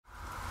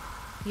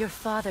Your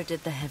father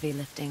did the heavy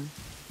lifting.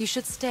 You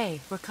should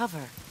stay,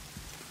 recover.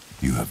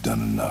 You have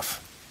done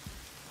enough.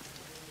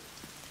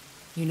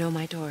 You know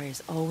my door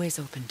is always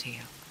open to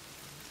you.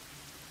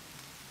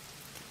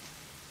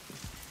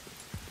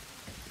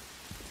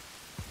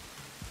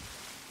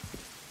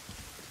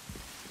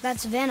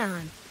 That's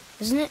Vanaheim,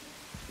 isn't it?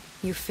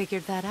 You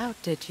figured that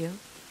out, did you?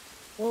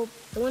 Well,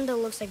 the window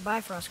looks like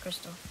Bifrost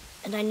crystal,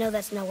 and I know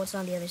that's not what's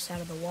on the other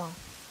side of the wall.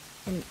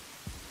 And,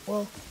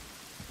 well,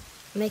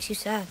 it makes you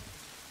sad.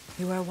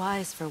 You are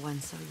wise for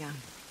one so young.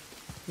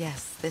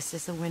 Yes, this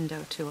is a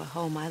window to a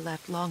home I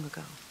left long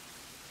ago,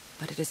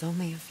 but it is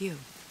only a view.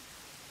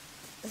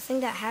 The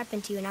thing that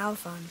happened to you in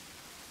Alphon,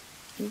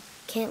 you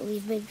can't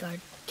leave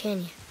Midgard,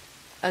 can you?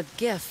 A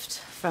gift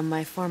from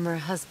my former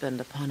husband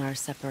upon our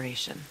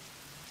separation.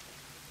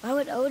 Why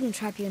would Odin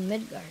trap you in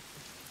Midgard?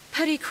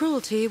 Petty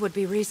cruelty would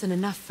be reason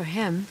enough for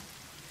him.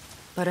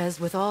 But as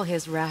with all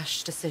his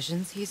rash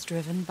decisions, he's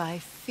driven by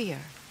fear.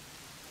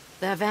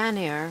 The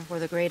Vanir were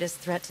the greatest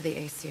threat to the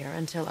Aesir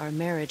until our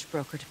marriage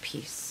brokered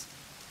peace.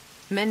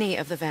 Many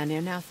of the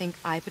Vanir now think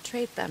I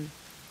betrayed them.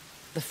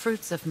 The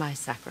fruits of my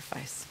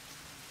sacrifice.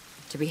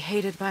 To be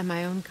hated by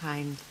my own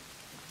kind.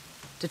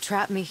 To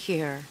trap me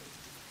here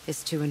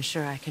is to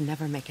ensure I can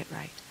never make it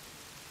right.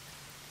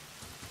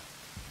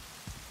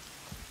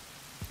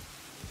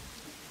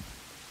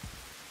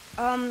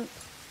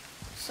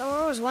 So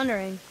I was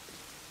wondering,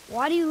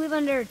 why do you live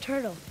under a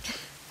turtle?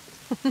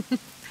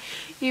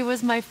 He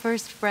was my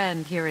first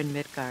friend here in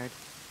Midgard.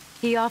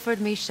 He offered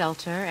me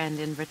shelter, and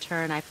in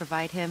return I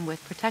provide him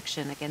with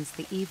protection against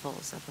the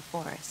evils of the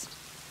forest.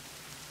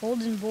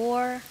 Golden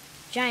boar,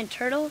 giant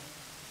turtle?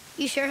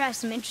 You sure have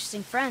some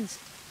interesting friends.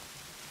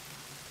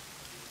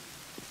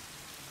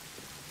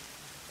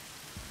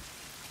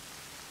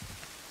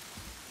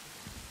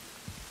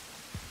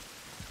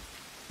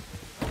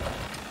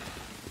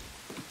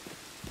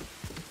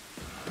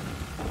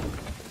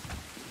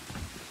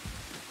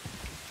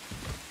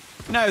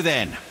 Now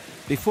then,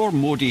 before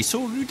Modi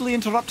so rudely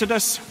interrupted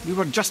us, we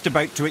were just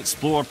about to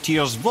explore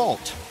Tyr's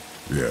vault.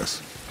 Yes,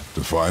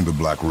 to find the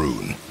Black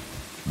Rune.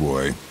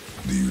 Boy,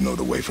 do you know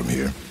the way from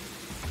here?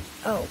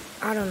 Oh,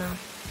 I don't know.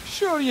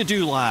 Sure you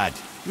do, lad.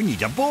 We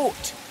need a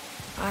boat.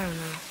 I don't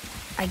know.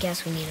 I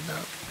guess we need a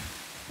boat.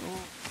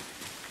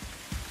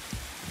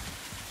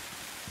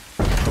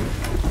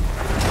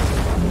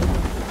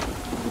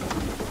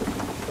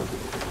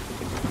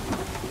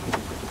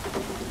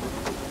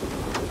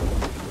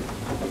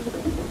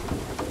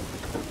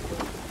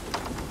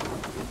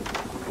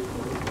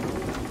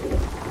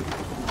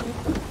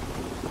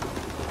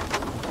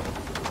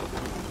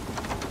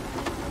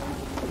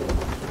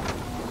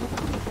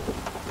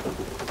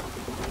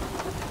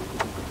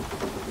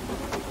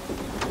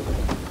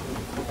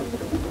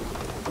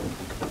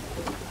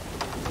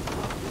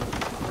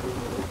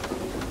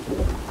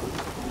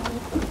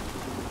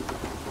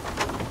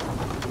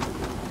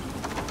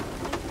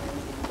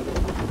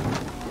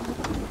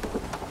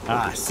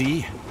 Ah,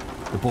 see?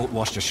 The boat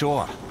washed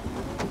ashore.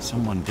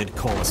 Someone did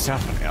call a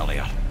serpent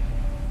earlier.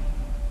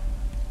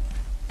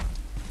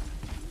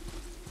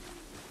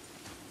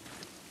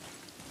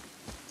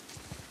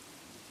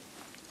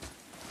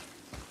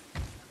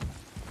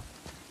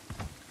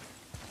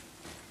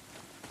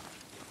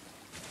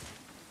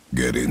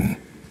 Get in.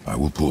 I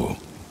will pull.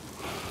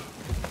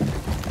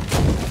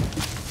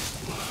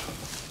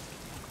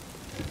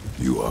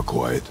 You are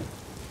quiet.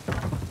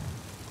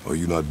 Are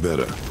you not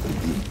better?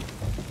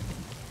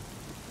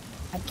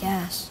 I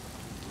guess.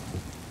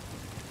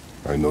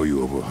 I know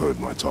you overheard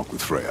my talk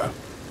with Freya.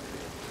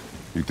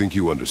 You think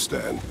you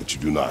understand, but you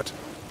do not.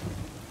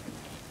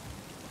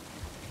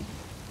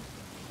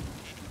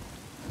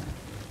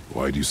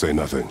 Why do you say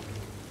nothing?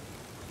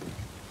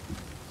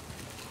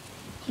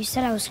 You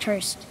said I was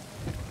cursed.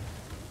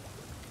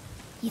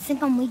 You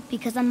think I'm weak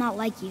because I'm not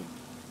like you.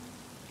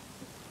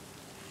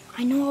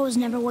 I know I was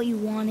never what you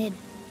wanted.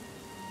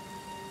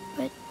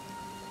 But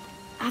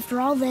after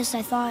all this,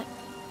 I thought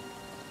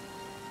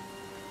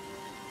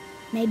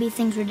maybe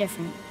things were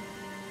different.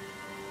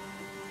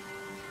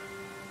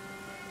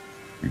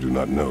 You do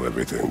not know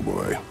everything,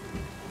 boy.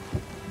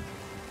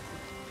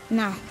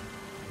 No.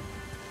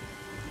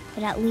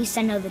 But at least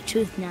I know the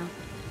truth now.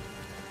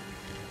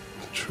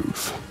 The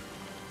truth.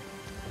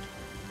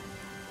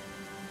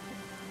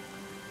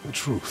 The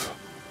truth.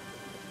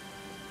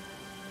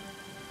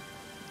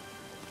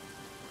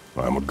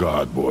 I am a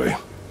god, boy.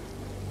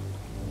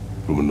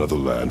 From another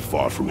land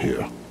far from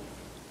here.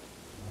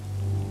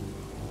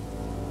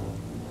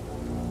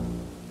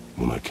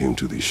 When I came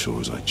to these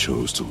shores, I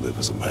chose to live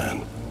as a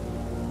man.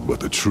 But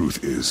the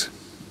truth is,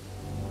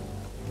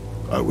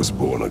 I was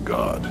born a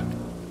god.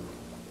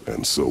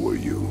 And so were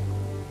you.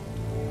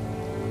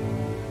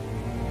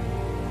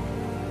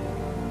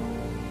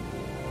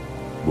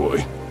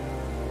 Boy,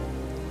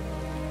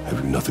 have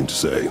you nothing to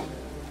say?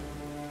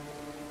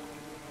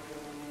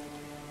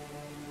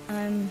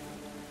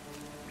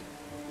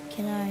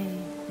 Can I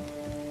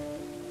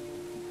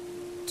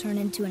turn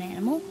into an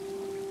animal?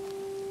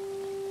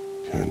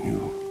 Can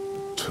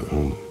you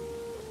turn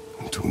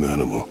into an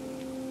animal?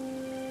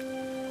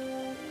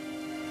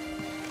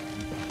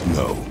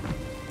 No.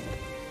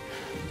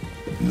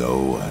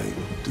 No, I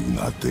do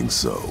not think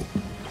so.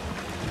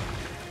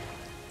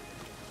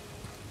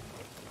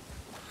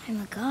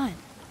 I'm a god.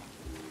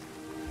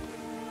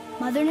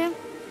 Mother knew?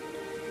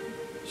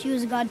 She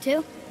was a god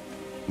too?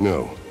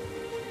 No.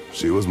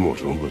 She was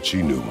mortal, but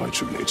she knew my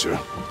true nature.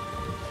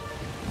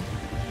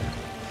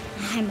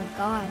 I'm a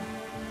god.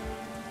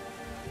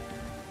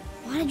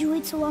 Why did you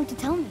wait so long to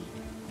tell me?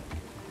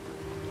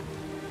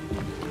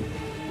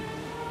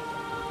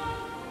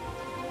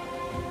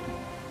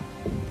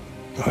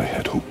 I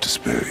had hoped to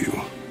spare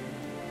you.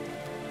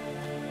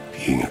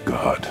 Being a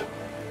god,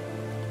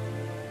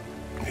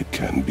 it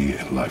can be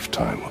a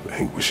lifetime of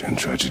anguish and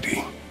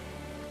tragedy.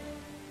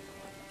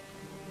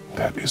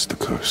 That is the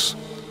curse.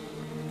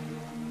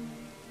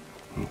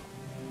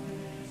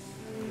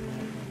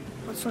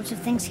 What sorts of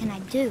things can I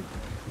do?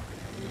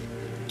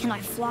 Can I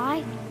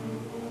fly?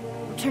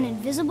 Or turn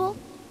invisible?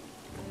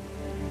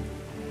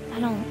 I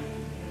don't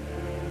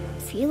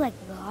feel like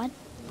a god.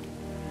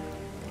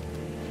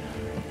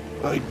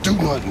 I do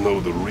not know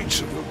the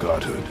reach of your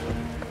godhood.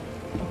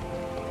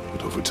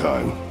 But over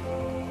time,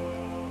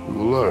 you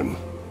will learn.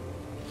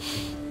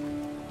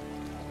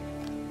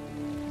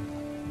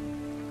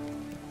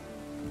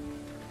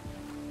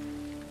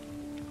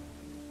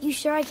 You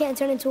sure I can't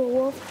turn into a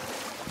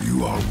wolf?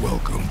 You are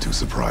welcome to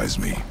surprise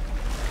me.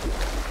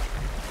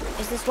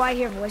 Is this why I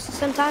hear voices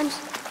sometimes?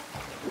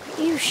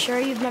 Are you sure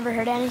you've never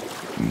heard any?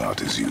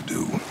 Not as you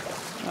do.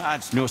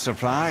 That's no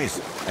surprise.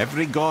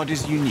 Every god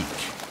is unique.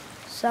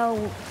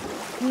 So,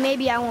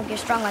 maybe I won't get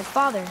strong like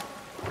Father,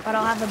 but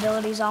I'll have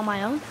abilities all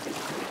my own?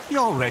 You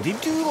already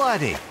do,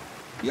 laddie.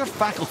 Your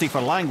faculty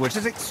for language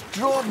is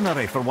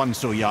extraordinary for one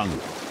so young.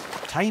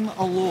 Time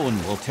alone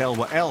will tell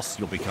what else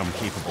you'll become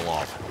capable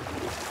of.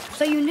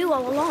 So you knew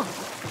all along?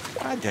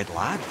 I did,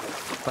 lad.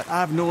 But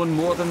I've known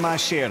more than my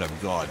share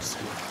of gods.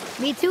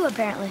 Me too,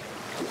 apparently.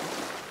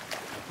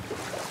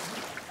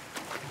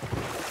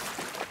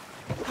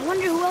 I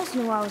wonder who else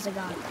knew I was a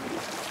god.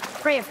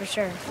 Freya for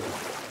sure.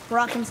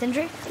 Rock and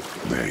Sindri?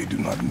 They do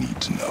not need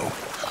to know.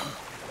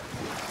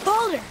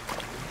 Baldur!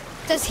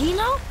 Does he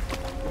know?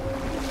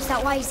 Is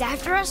that why he's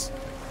after us?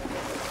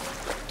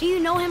 Do you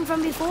know him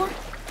from before?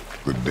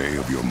 The day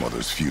of your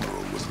mother's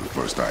funeral was the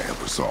first I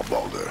ever saw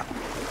Baldur.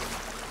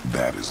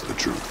 That is the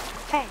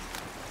truth. Hey,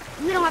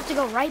 we don't have to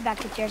go right back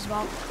to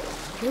Tierswald,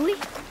 do we?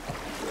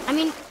 I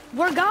mean,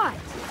 we're gods.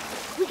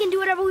 We can do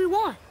whatever we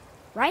want,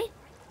 right?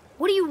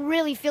 What do you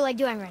really feel like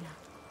doing right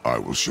now? I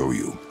will show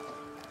you.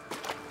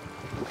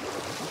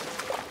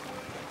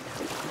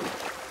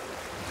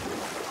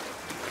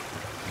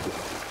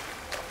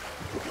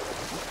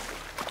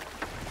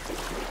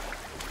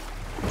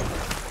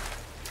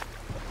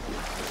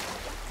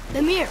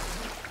 The mirror.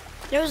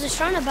 There was a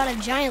shrine about a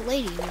giant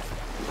lady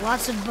with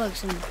lots of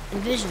books and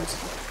visions.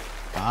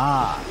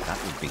 Ah, that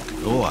would be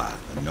Groa,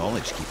 the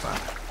Knowledge Keeper.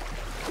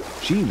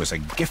 She was a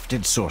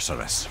gifted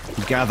sorceress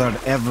who gathered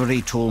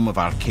every tome of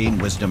arcane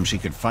wisdom she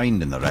could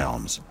find in the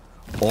realms,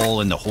 all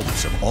in the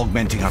hopes of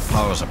augmenting her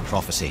powers of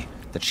prophecy,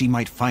 that she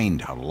might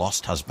find her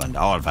lost husband,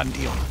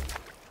 Arvandion.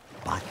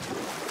 But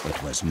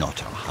it was not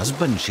her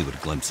husband she would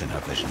glimpse in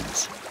her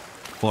visions,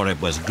 for it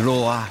was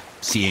Groa,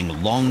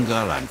 seeing longer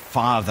and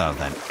farther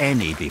than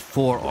any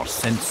before or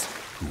since,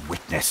 who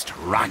witnessed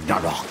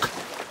Ragnarok,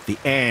 the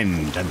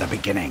end and the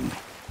beginning.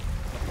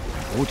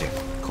 Odin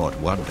caught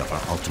word of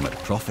her ultimate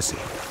prophecy.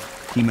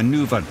 He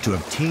maneuvered to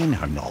obtain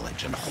her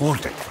knowledge and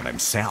hoard it for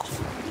himself.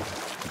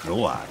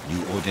 Groa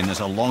knew Odin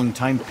as a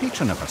long-time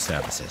patron of her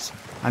services,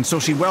 and so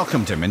she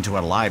welcomed him into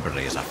her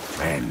library as a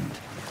friend.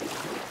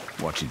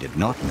 What she did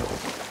not know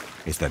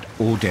is that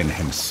Odin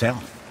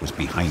himself was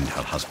behind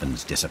her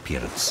husband's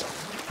disappearance,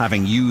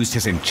 having used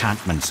his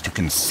enchantments to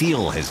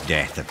conceal his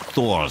death at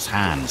Thor's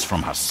hands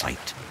from her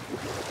sight.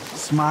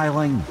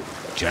 Smiling,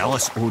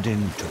 jealous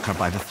Odin took her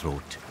by the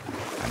throat,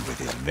 and with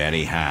his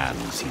very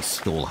hands he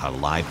stole her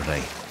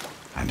library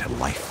and her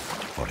life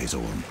for his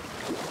own.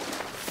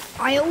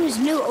 I always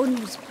knew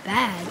Odin was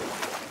bad.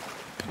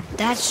 But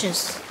that's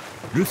just...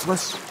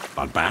 Ruthless,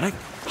 barbaric,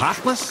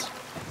 heartless?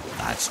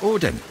 That's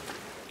Odin.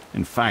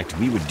 In fact,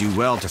 we would do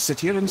well to sit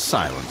here in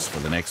silence for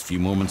the next few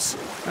moments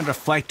and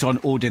reflect on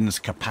Odin's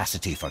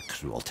capacity for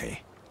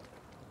cruelty.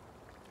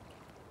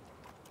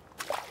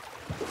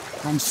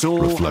 And so...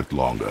 Reflect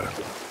longer.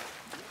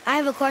 I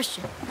have a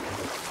question.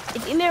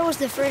 If Ymir was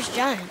the first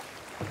giant,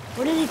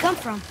 where did he come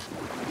from?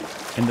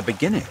 In the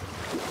beginning,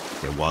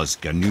 there was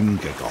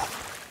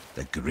Ginnungagap,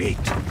 the Great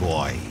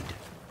Void.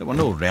 There were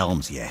no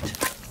realms yet,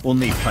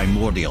 only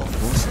primordial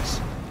forces.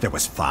 There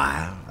was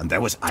fire, and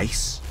there was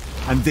ice,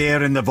 and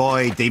there in the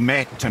void they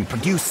met and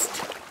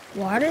produced...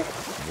 Water?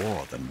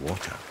 More than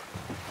water.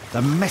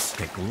 The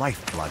mystic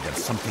lifeblood of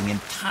something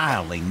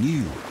entirely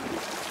new.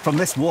 From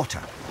this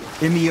water,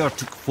 Ymir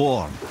took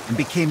form and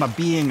became a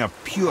being of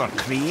pure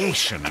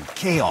creation and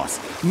chaos,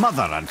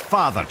 mother and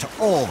father to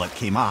all that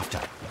came after.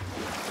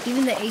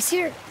 Even the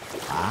Aesir?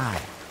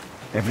 Aye.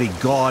 Every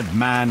god,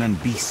 man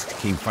and beast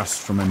came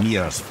first from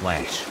Ymir's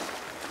flesh.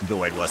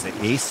 though it was the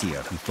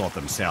Aesir who thought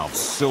themselves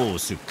so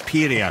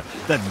superior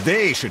that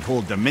they should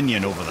hold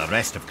dominion over the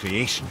rest of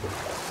creation.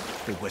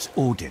 It was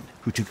Odin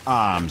who took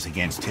arms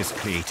against his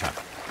creator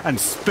and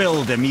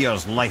spilled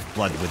Ymir's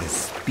lifeblood with his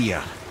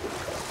spear.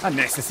 A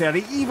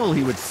necessary evil,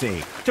 he would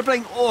say, to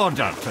bring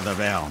order to the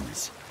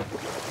realms.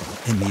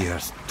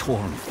 Ymir's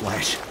torn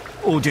flesh,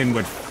 Odin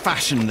would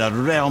fashion the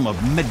realm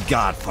of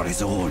Midgard for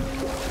his own.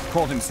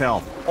 Called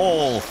himself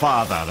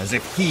All-Father, as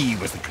if he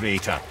was the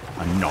creator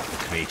and not the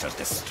creator's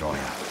destroyer.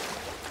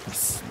 A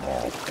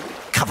small,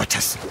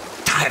 covetous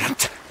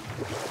tyrant.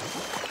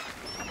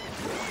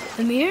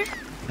 Ymir?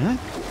 Huh?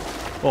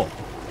 Oh,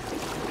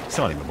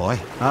 sorry, my boy.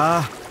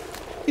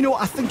 You know,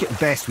 I think it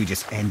best we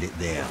just end it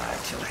there,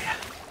 actually.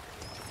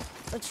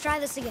 Let's try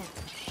this again,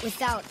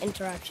 without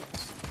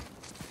interruptions.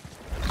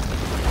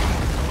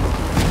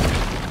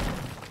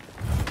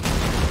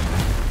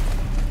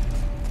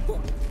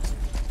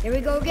 Here we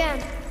go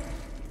again.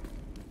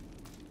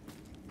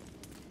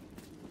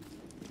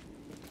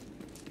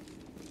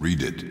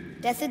 Read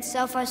it. Death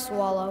itself I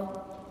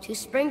swallow, to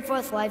spring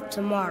forth life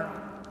tomorrow.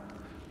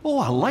 Oh,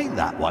 I like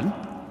that one.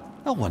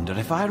 I wonder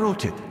if I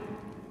wrote it.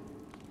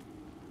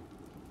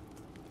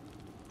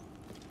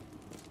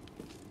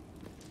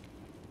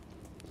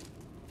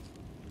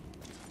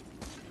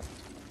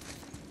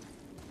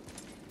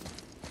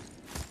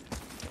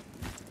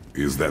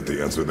 Is that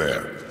the answer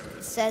there?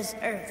 It says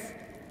Earth.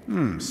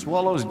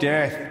 Swallows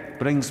death,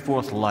 brings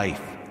forth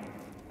life.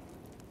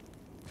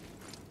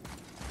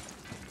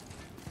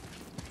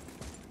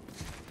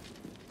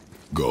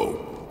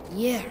 Go.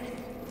 Yeah.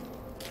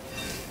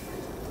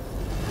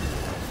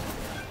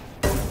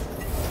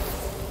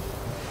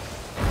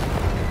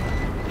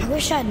 I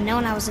wish I'd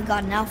known I was a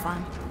god in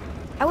Alfheim.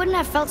 I wouldn't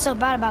have felt so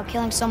bad about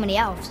killing so many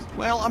elves.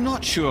 Well, I'm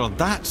not sure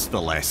that's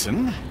the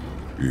lesson.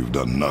 You've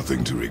done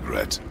nothing to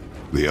regret.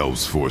 The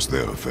elves forced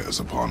their affairs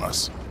upon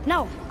us.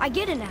 No, I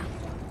get it now.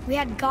 We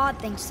had god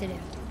things to do,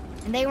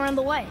 and they were in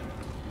the way,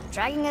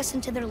 dragging us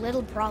into their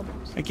little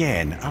problems.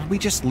 Again, are we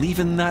just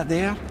leaving that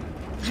there?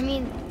 I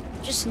mean,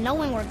 just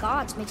knowing we're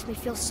gods makes me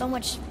feel so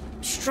much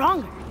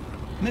stronger.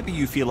 Maybe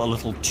you feel a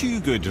little too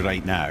good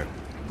right now.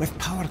 With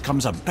power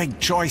comes a big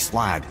choice,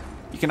 lad.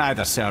 You can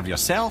either serve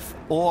yourself,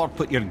 or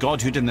put your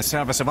godhood in the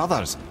service of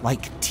others,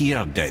 like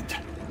Tyr did.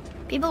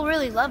 People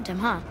really loved him,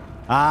 huh?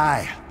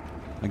 Aye,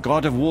 a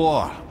god of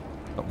war,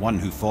 but one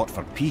who fought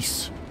for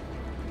peace.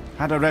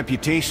 Had a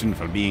reputation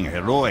for being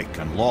heroic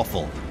and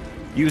lawful,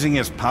 using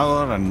his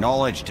power and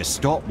knowledge to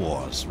stop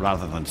wars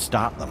rather than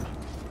start them.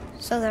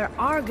 So there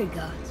are good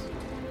gods.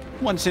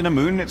 Once in a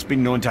moon, it's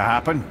been known to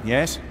happen,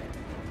 yes?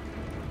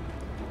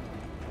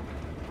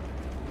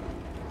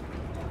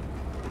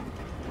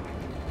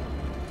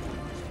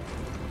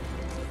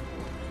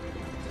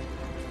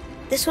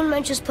 This one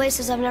mentions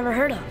places I've never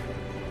heard of.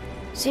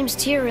 Seems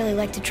Tyr really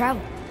liked to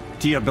travel.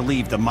 Tyr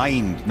believed the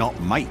mind, not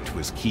might,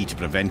 was key to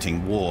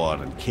preventing war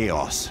and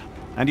chaos.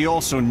 And he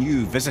also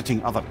knew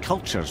visiting other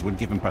cultures would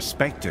give him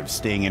perspective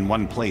staying in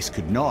one place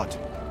could not.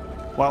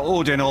 While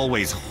Odin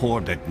always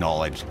hoarded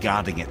knowledge,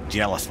 guarding it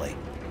jealously,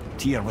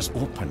 Tyr was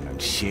open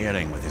and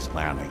sharing with his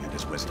learning and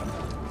his wisdom.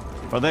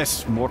 For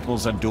this,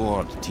 mortals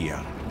adored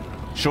Tyr,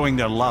 showing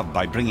their love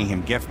by bringing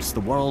him gifts the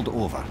world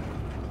over.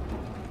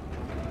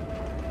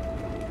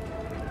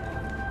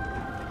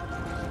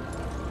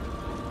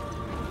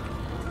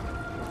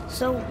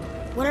 So,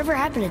 whatever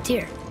happened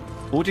to Tyr?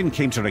 Odin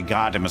came to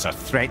regard him as a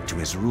threat to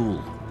his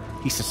rule.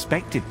 He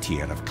suspected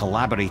Tyr of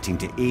collaborating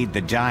to aid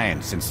the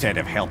Giants instead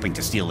of helping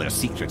to steal their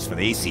secrets for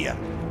the Aesir.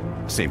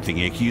 Same thing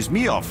he accused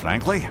me of,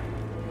 frankly.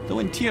 Though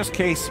in Tyr's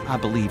case, I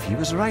believe he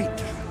was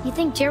right. You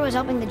think Tyr was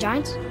helping the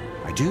Giants?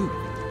 I do.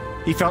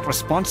 He felt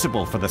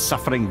responsible for the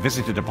suffering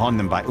visited upon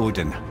them by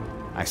Odin.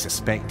 I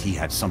suspect he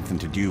had something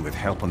to do with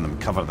helping them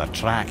cover their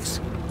tracks.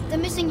 The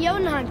missing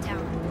Jotunheim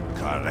Tower.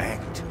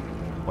 Correct.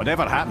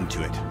 Whatever happened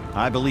to it,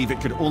 I believe it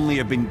could only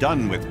have been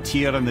done with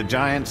Tyr and the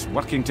Giants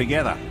working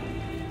together.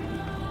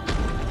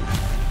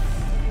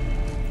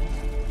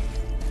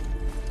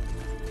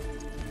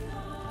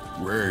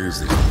 Where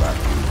is this Black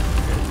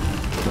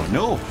Rune? Don't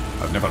know.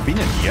 I've never been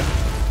in here.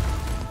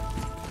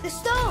 The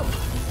stone!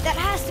 That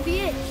has to be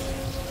it!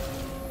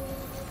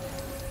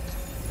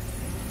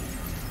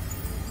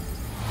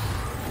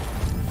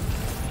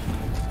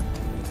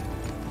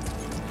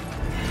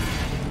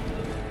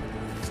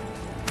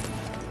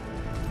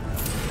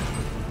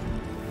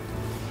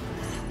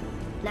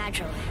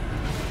 Naturally.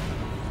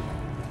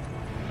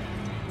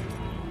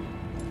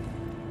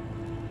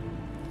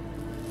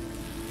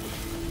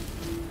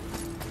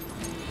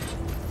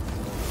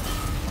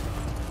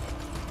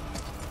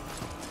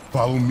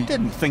 Follow me.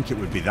 Didn't think it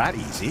would be that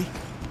easy.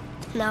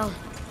 No.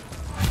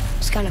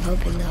 Was kind of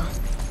hoping, though.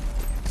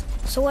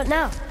 So what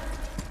now?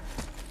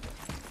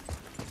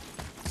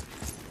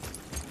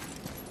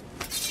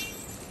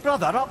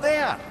 Brother, up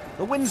there!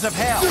 The winds of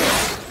hell!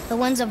 The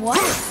ones of what?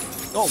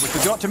 Oh, we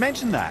forgot to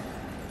mention that.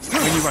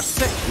 When you were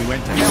sick, we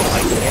went to hell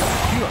to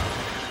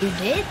get you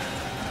cured. You did?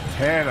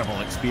 Terrible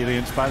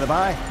experience, by the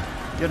by.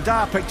 Your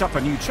dad picked up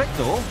a new trick,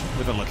 though,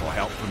 with a little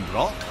help from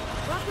Brock.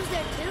 Brock was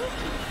there too?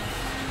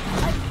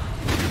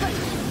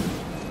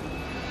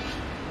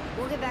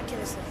 We'll get back to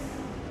this later.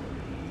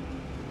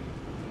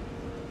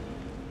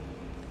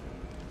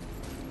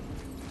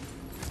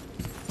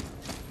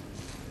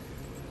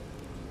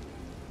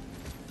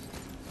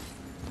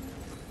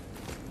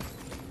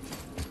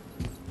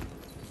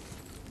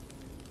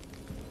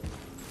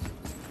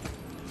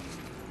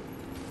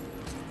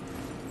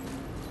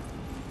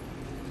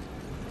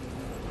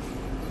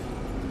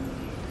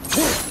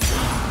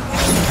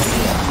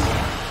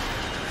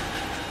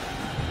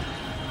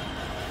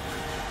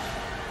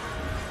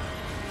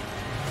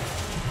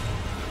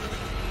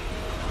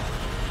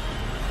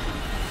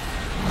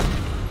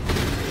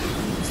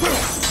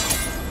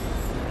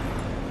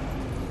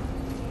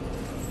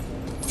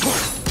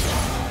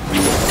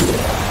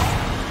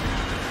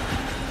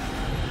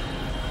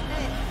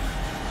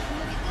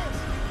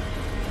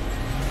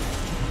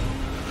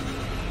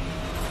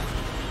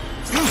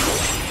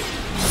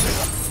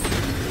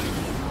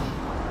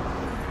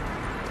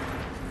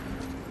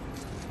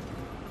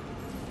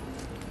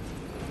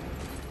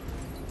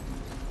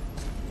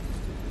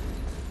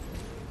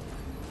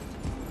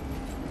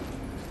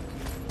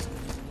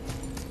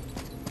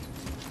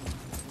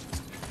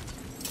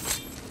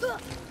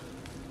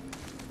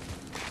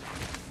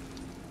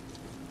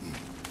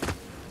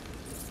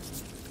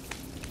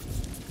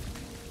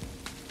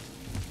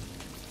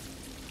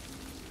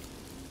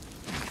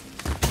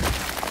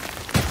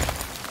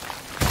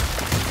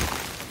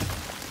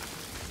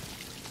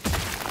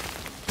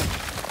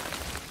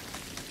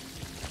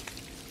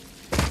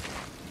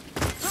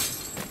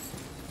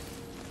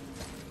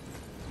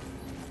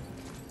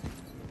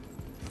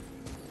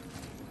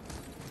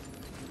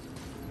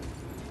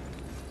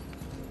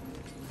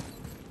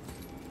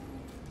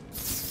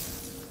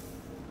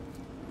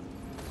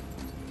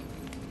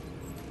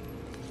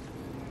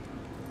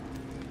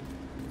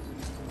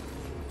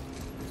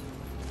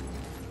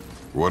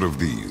 What of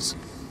these?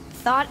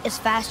 Thought is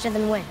faster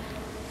than wind.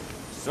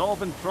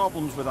 Solving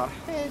problems with our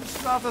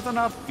heads rather than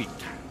our feet.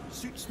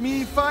 Suits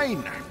me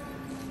fine.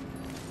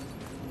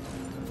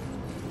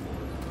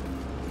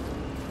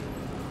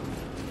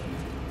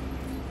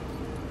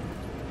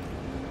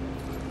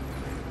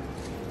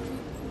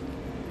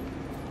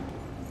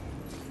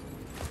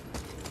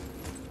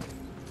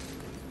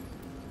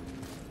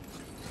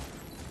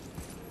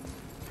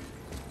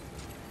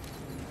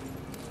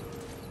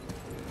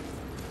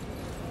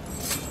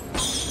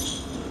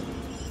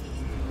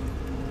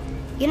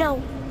 You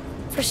know,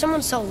 for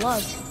someone so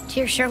loved,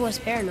 Tyr sure was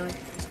paranoid.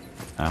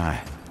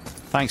 Aye.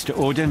 Thanks to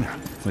Odin,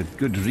 with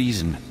good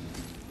reason.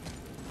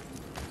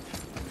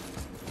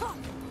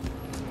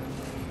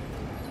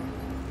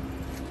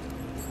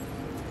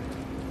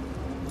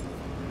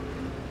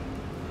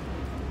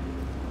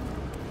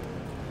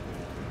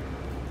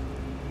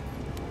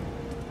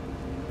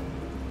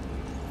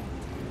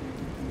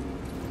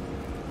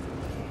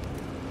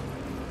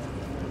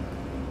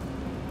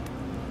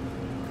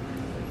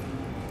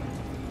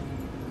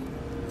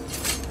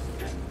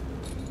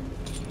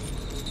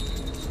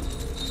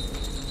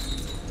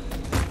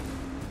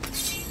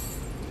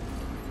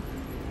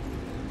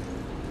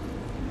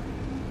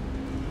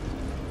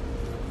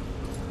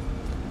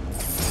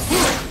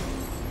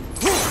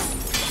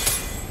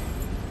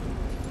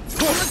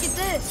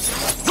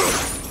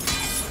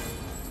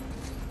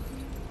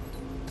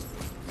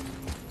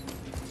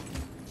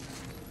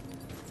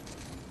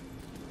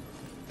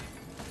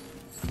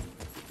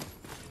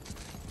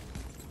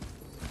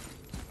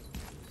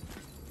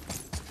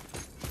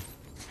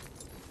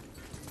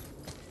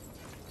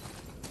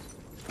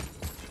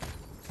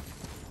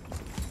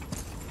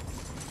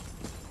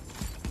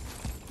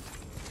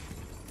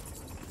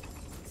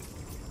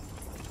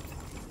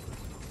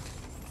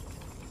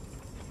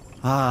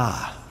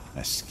 Ah,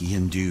 a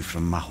skiing dew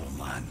from my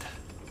homeland.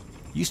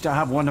 Used to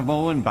have one of my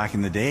own back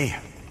in the day.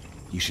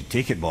 You should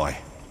take it, boy.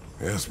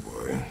 Yes,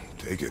 boy.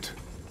 Take it.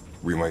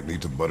 We might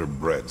need to butter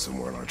bread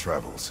somewhere in our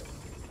travels.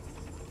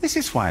 This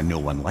is why no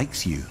one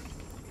likes you.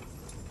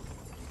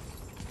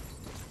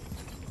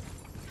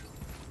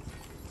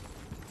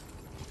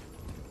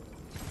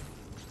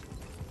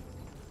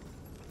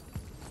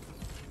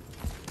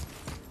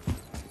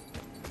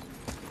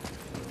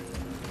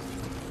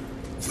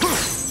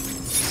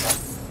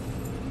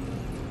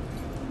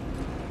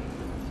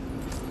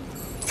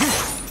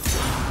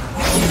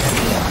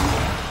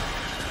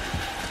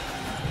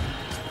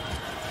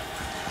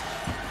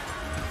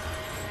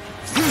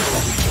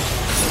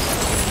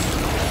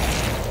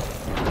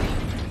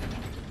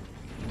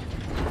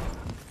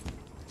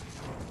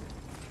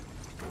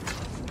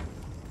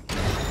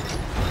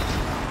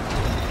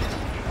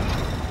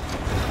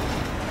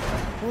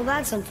 Well,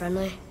 that's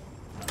unfriendly.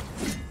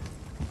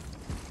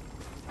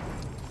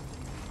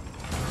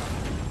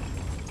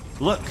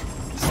 Look,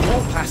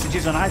 small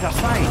passages on either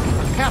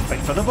side.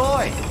 Perfect for the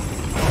boy.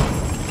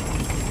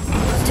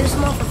 It's too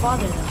small for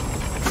father, though.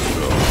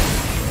 So,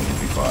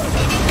 be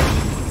fine.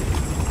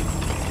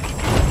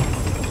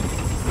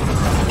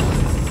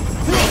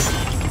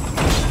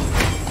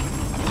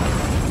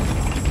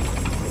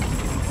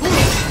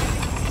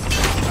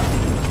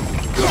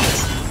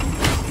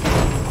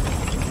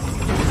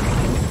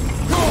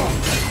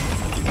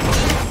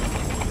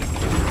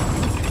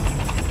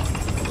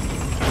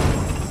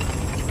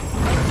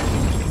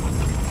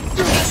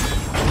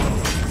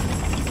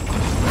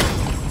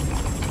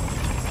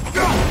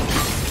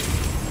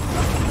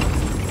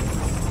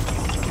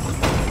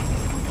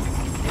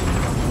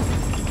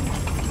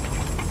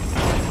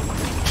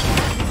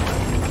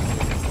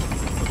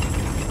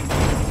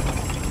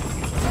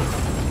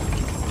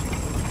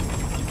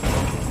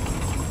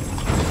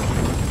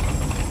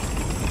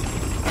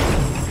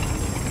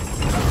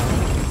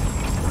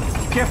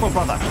 Careful,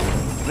 brother.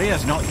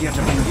 Rhea's not here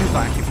to bring you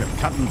back if you're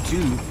cutting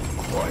too.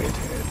 Quiet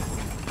head.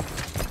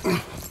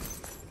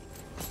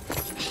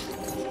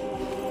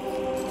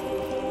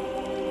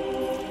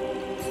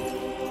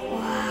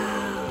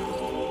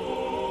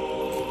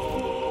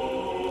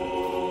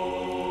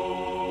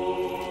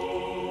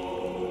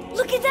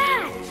 Look at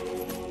that!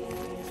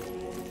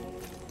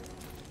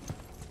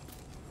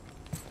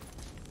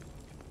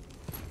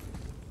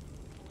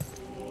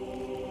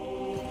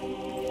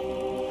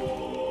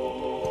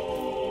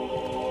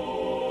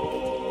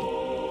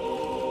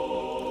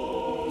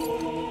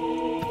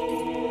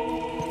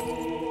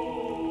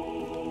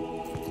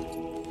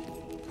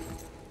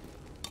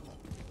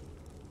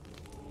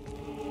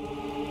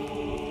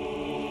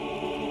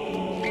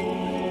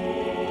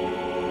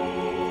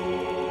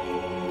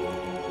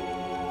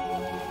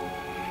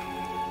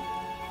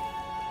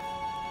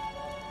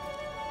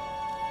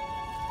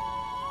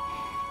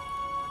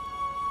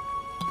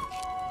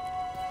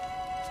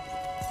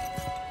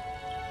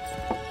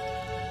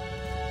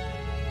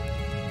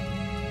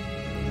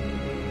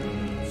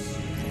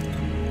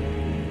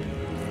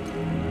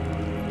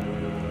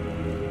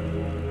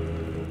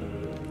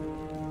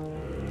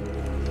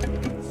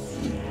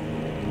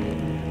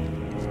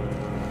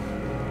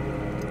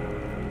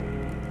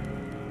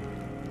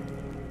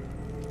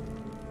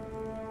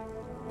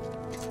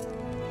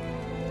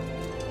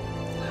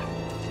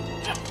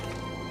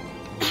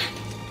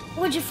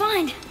 What'd you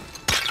find?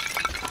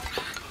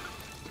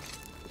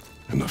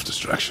 Enough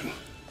distraction.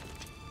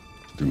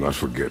 Do not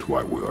forget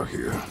why we are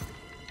here.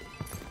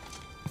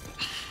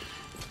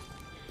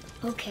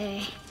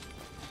 Okay.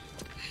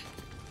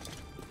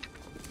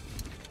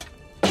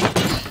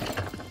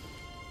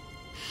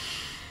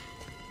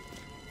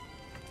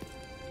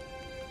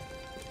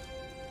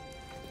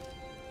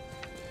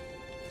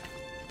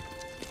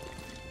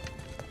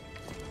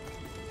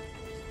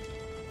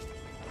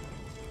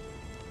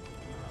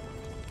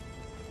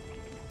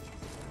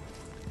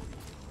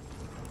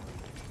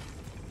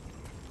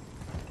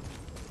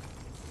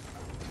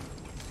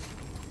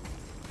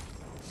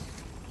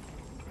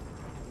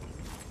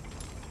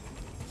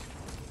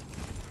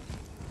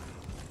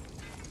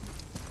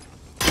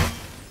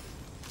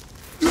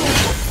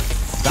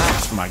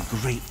 My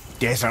great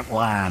desert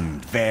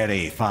land,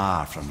 very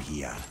far from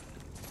here.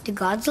 Do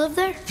gods live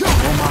there?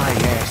 Oh my,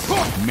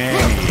 yes.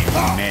 Many,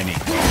 many.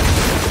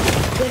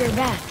 Good or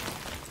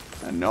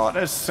bad? Not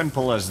as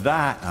simple as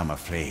that, I'm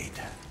afraid.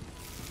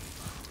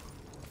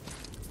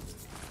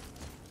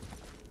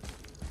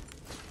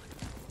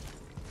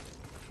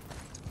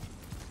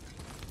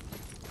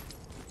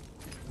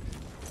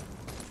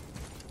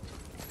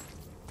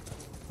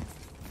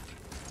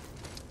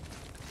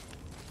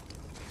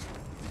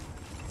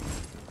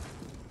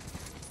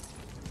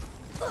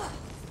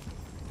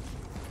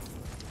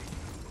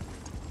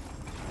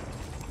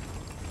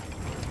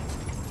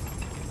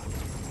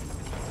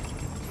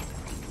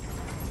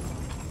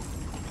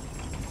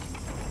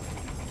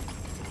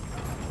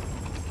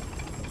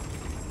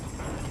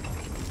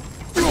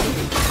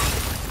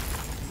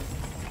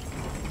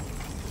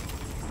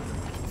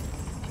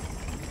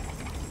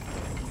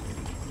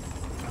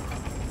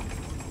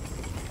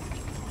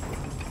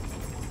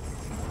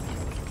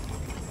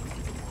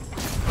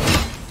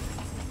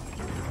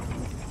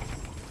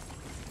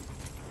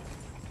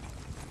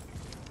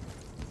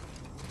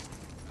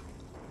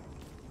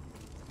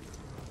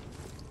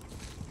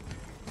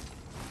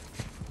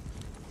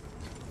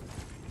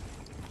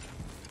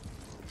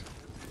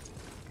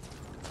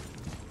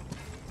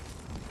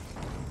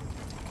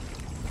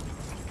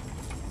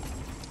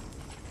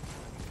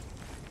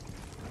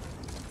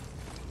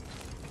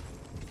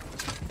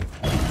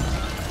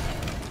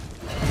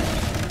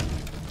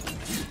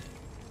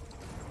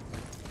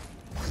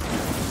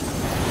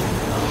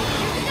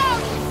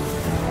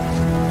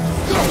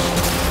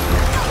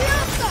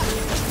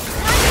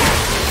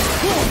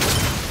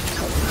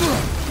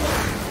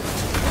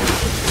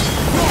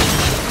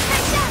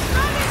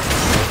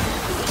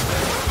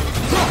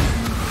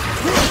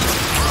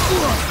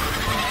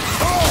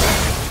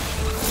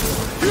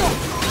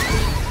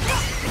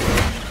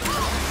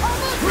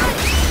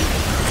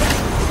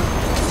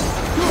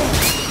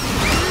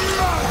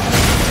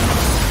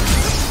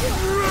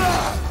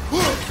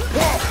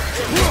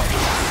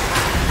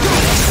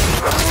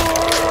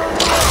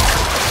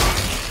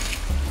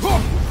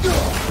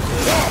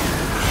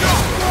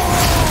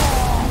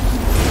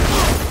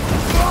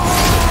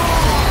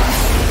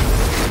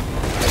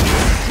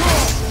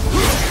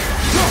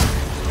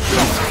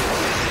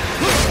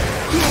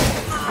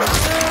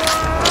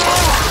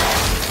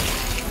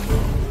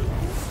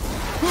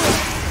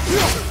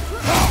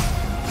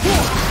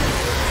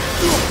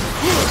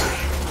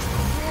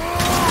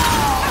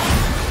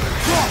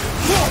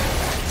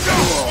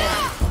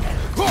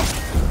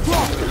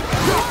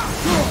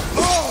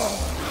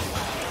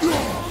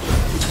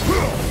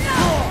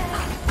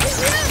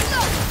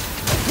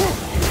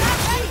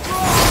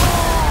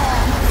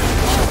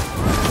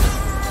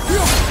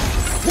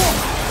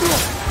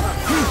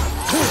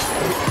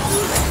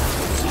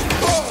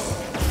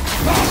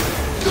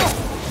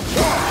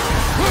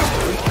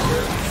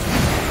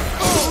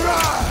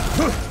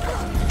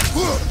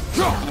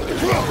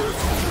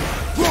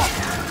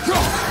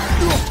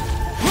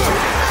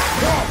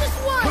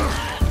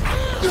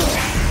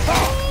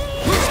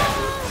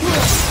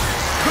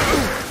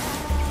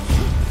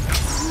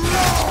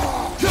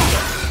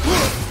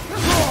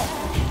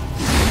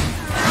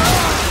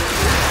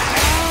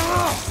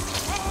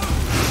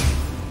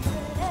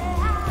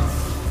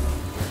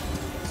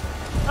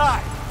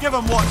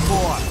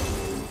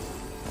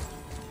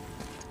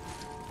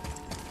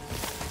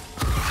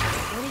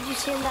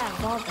 What's in that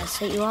vault that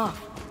set you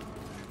off?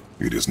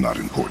 It is not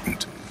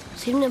important.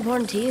 Seemed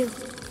important to you.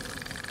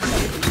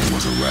 It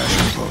was a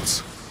rash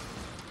impulse.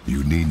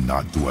 You need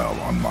not dwell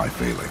on my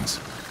failings.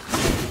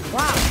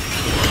 Wow,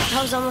 that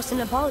was almost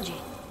an apology.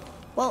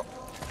 Well,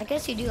 I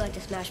guess you do like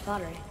to smash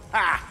pottery.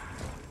 Ah!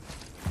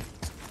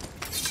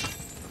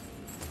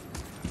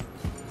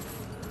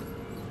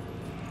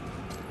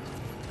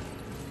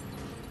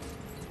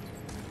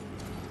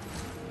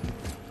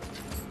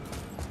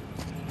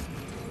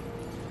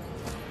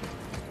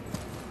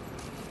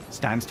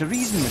 Stands to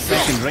reason the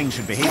second ring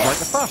should behave like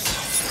the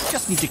first.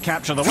 Just need to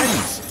capture the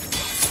winds.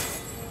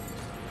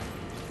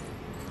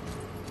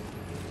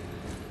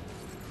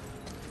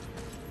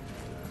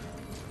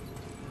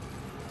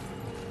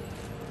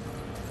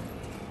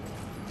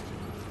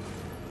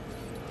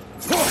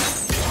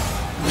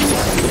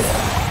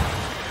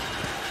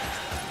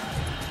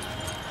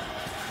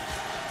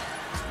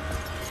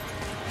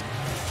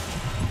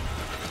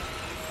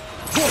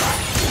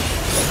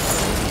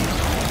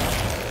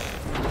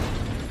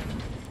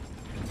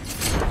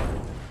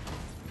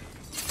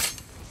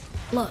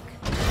 Look,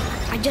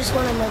 I just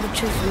want to know the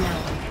truth from now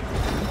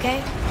on,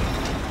 okay?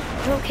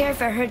 I don't care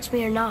if it hurts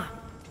me or not.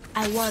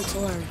 I want to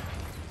learn.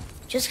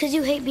 Just because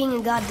you hate being a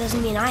god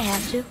doesn't mean I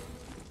have to.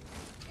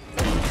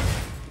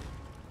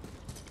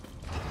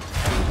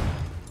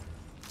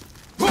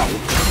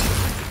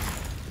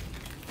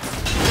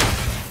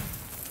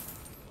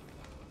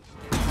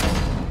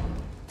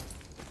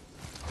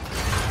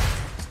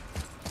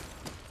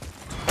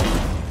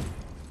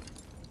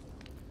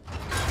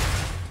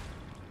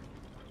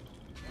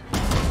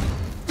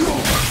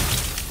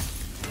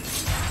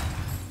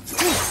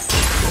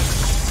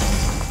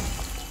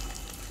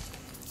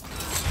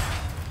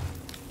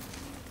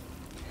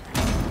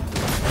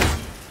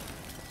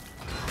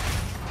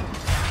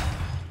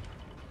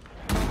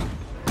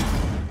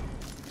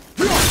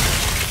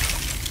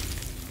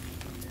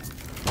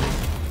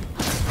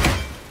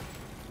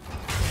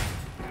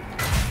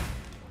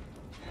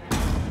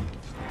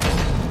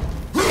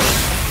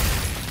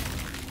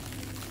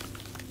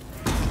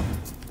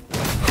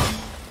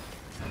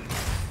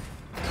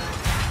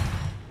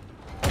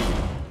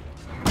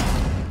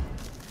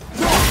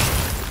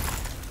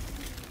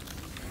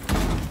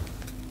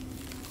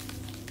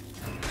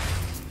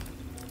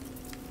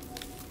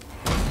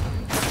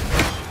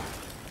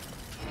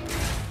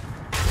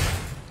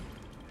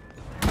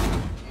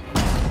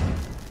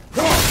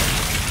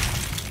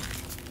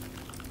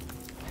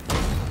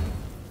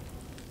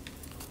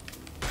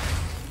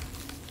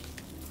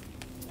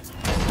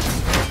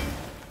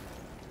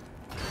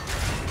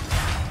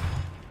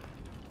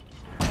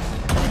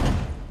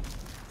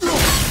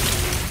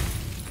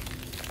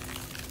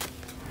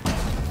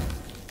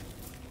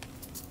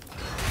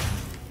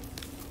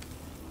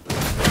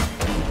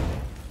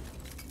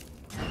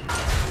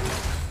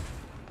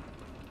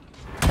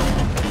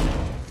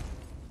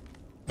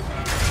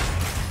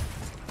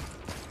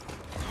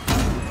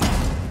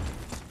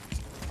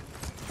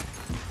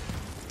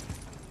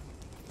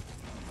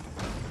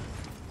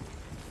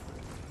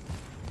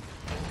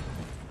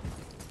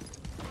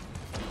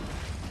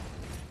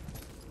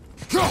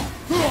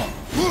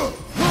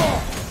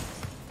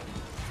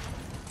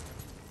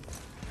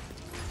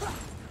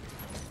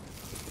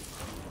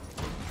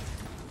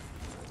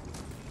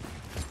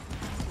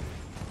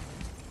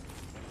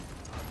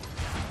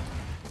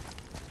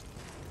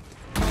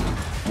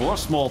 More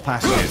small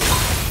passages.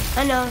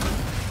 I know.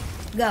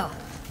 Go.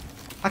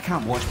 I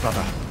can't watch,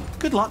 brother.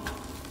 Good luck.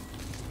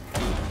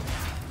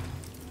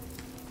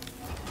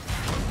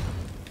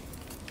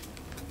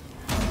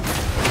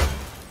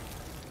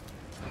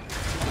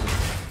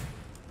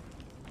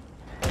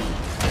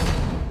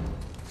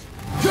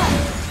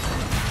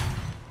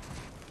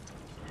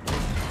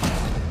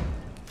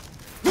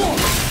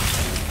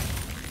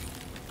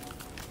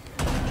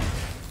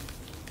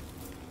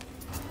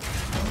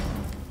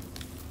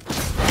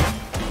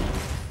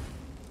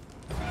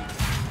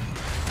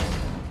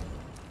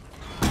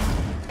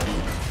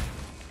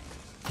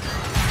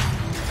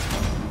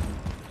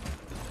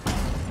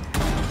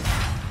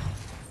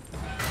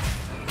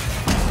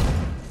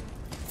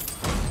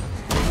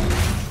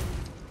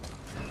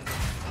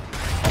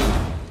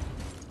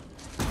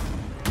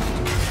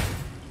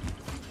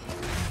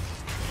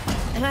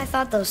 And I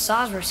thought those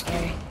saws were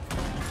scary.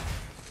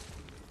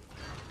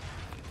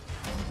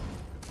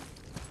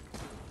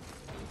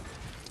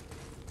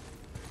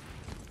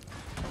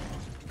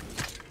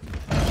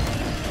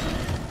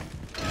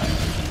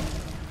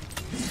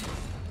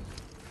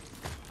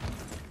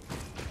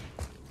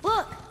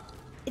 Look!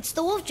 It's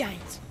the wolf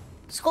giants.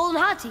 Skull and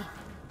Hati.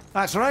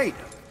 That's right.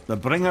 The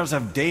bringers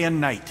of day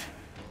and night.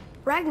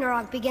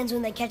 Ragnarok begins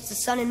when they catch the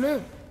sun and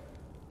moon.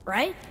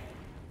 Right?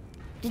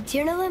 Did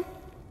Tyr know them?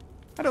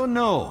 I don't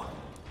know.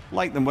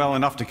 Like them well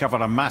enough to cover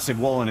a massive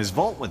wall in his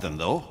vault with them,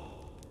 though.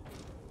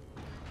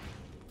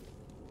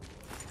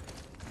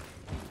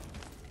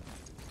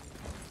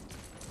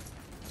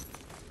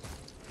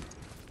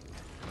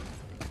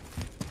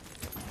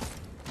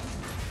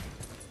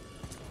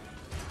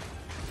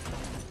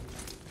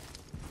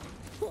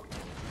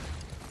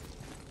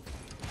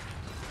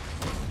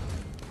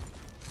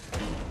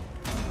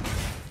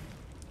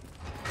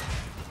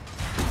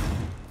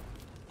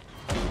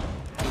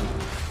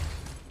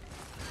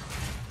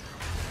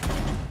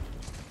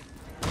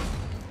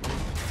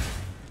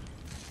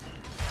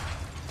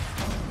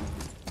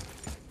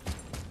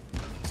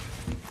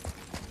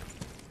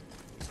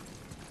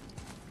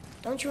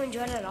 Don't you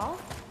enjoy it at all?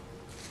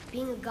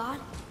 Being a god?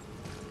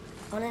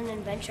 On an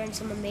adventure in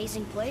some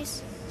amazing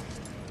place?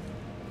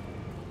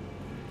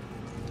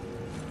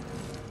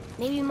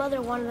 Maybe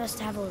Mother wanted us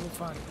to have a little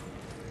fun.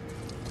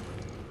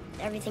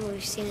 Everything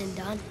we've seen and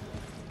done.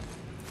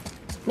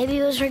 Maybe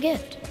it was her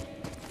gift.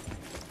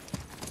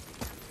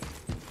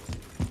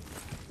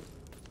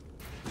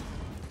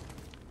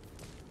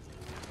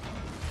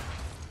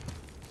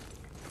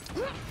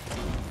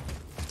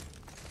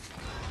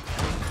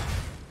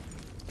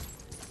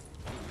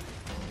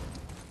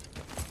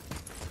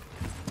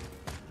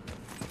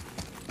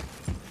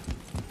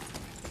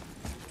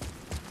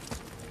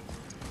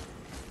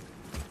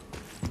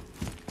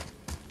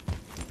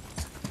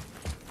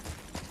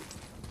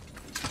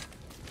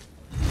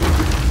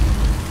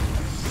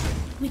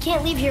 We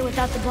can't leave here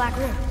without the Black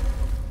Rune.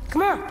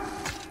 Come on,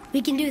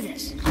 we can do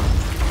this.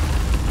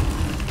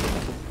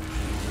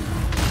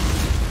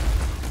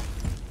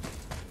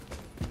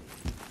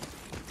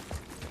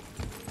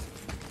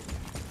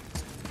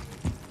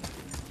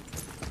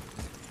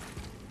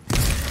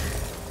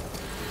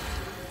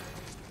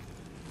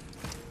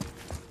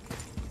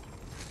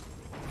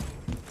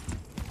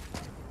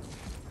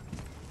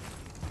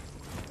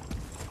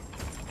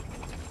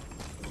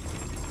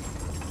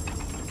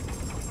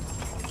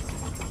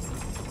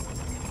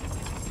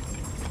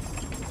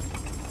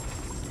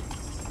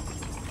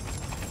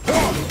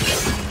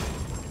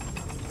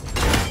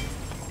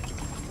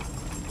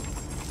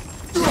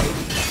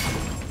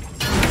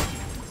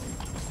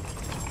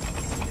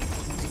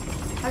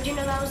 How'd you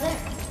know that was there?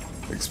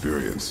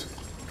 Experience.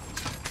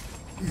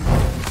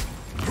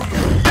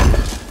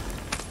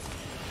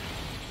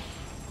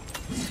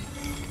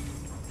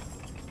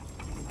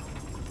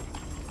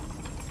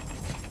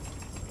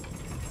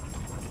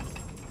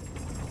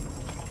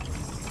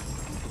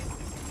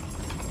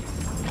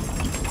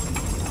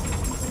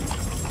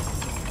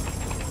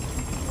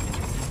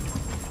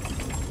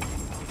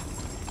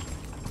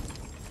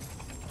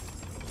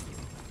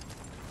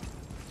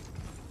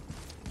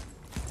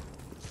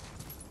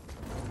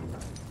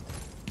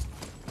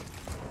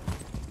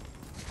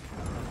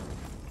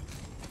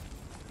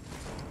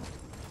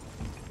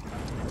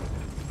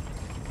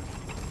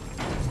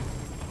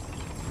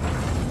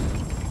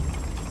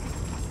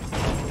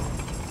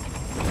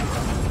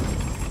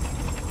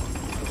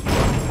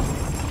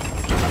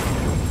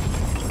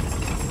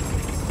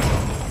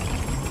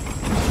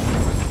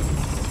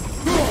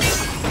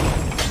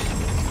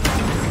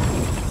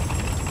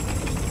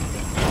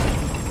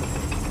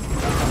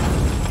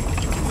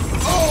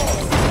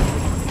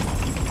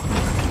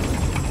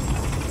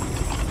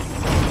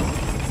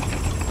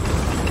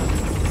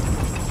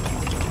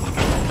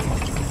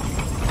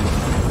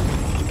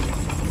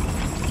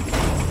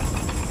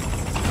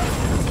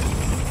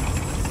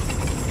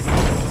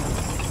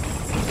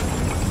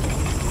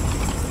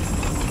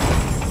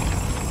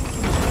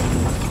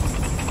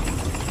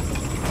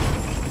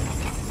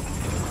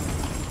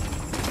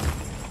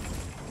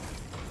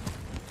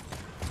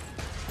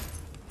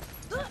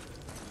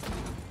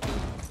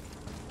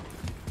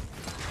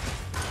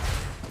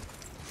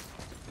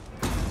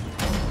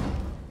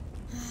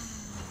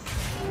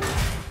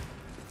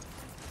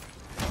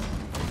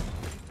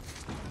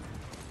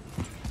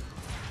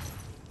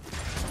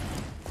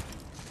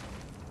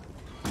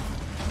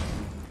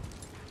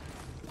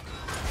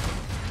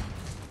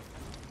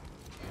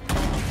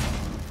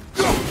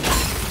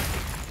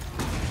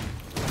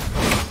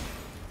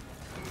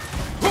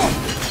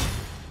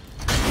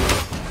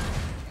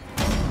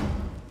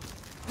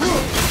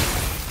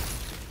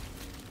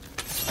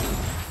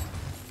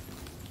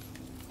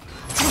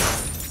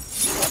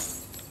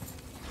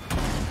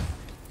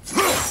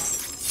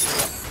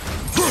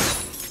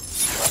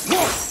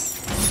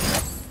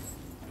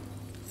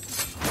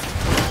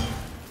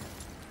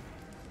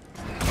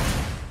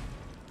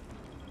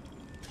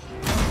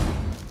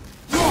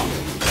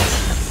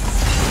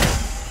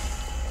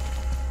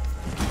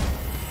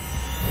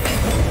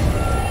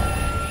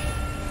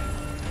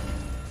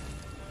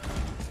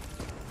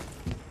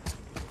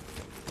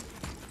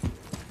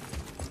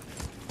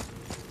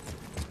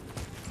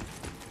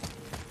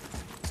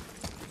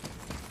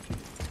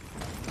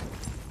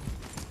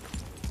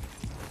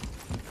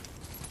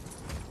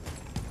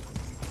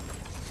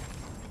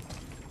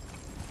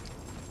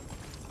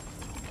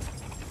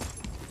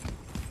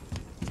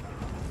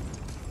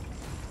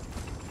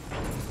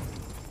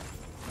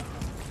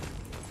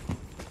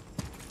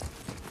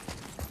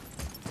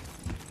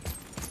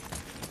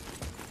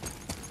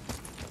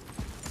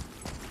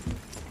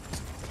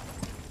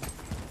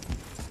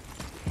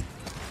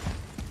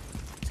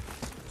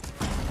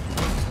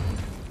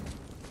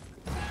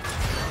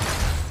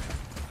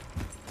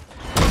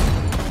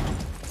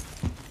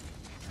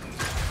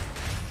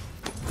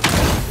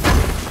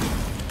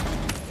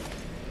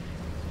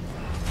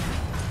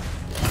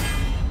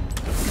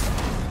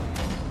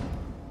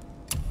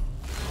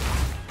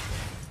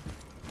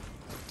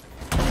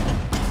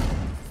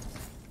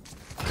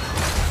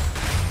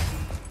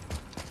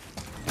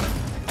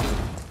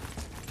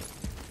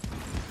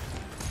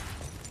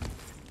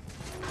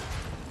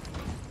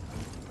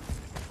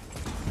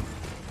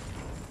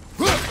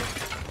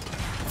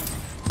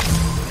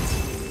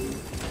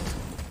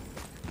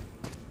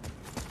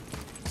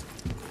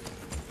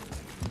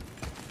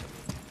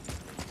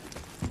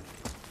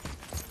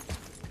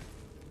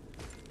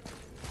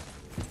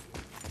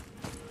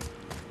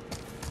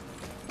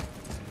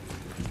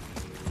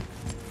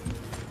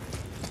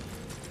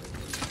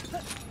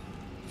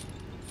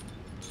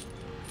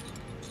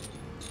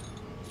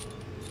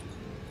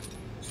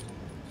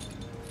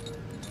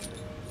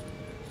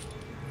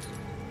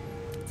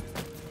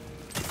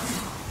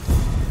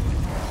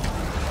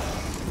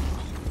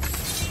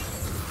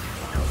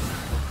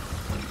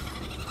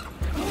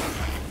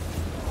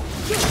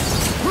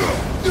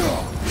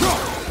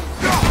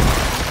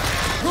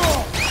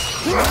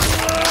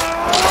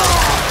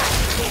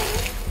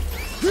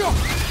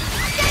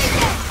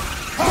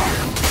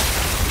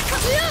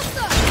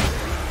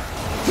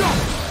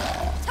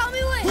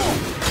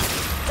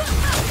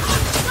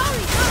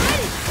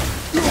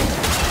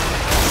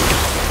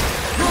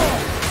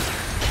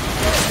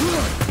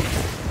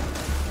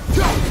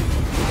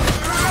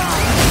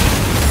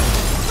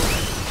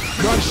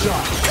 Nice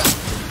shot.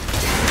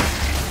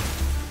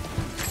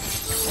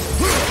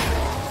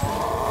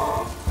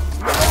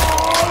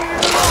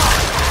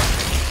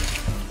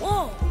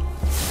 Whoa!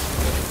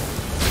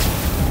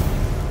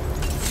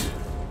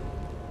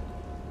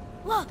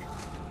 Look,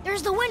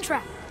 there's the wind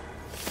trap.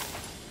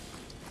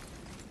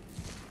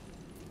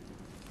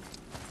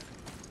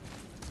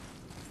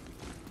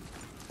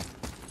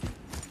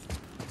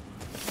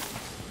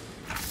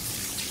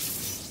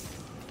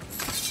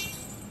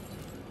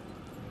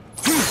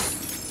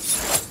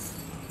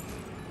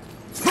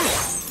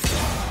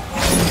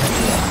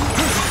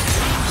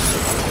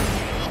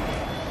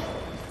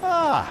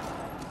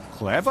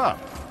 Clever.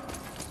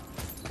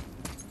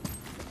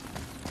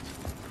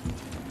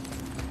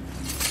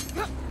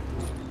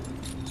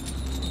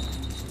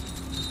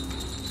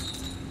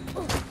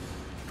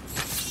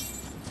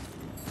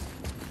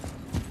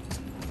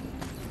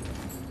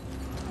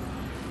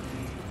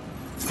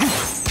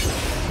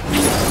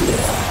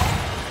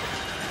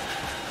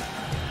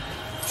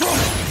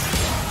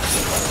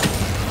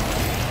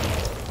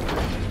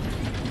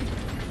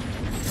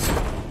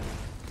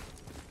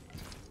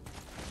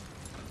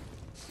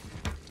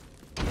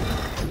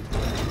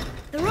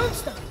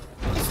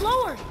 It's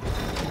lowered.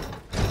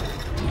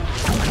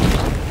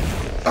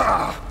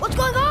 What's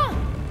going on?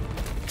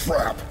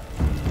 Trap.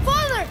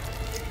 Father!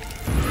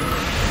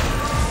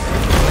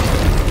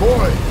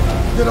 Boy,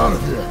 get out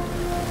of here.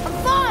 I'm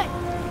fine.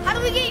 How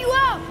do we get you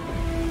out?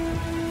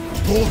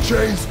 Pull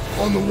chains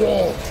on the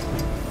wall.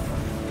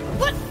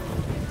 But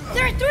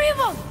there are 3 of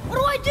them. What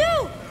do I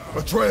do?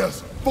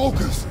 Atreus,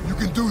 focus. You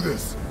can do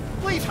this.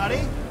 Please,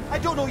 hurry. I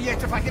don't know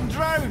yet if I can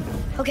drown.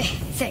 Okay,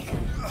 think.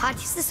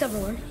 Hati's the silver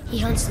one. He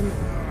hunts them.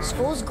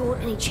 Skull's gold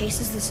and he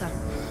chases the sun.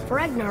 For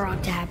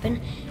Ragnarok to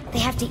happen, they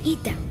have to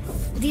eat them.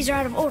 But these are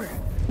out of order.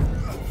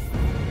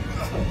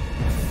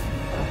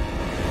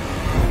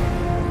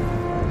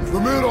 The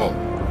middle.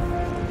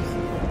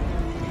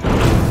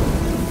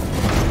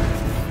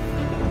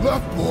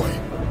 Left, boy.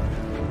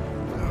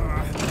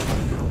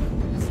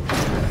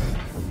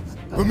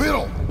 The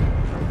middle.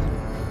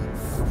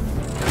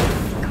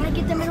 Gotta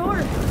get them in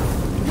order.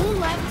 Moon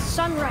left,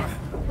 sun right,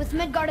 with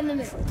Midgard in the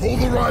middle. Pull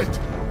the right.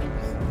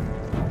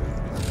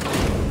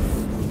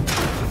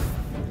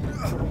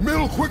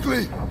 Middle,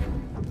 quickly.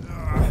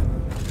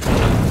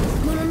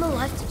 Moon on the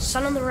left,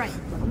 sun on the right,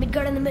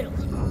 Midgard in the middle.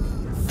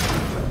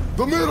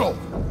 The middle.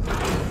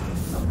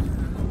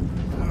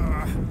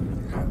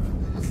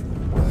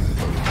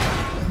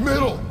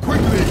 Middle,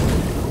 quickly.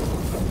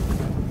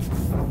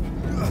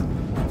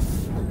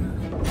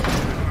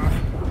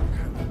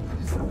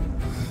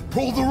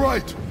 Pull the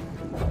right.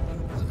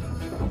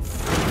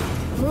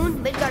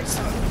 Moon, Midgard,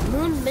 sun.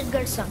 Moon,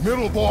 Midgard, sun.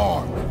 Middle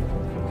bar.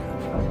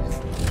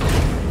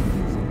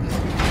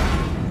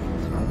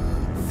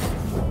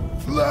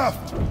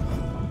 Left.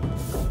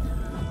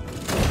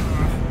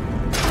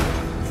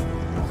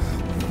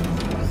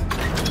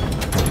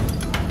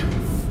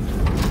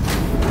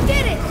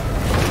 Did it!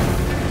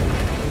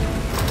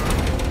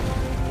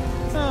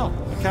 Well,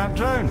 I can't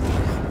drown.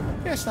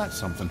 Yes, that's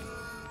something.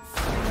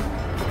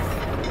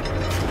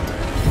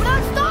 We're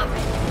not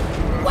stopping!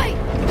 Wait!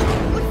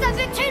 What's that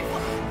big chain for?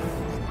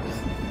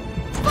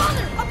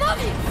 Father, above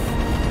you!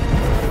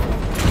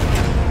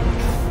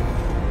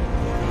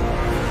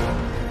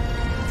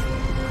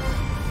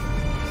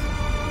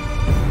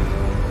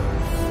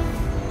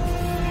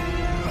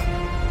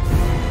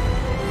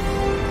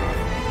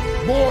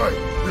 Boy,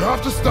 you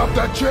have to stop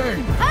that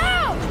chain.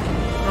 How?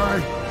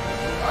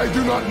 I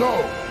do not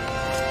know.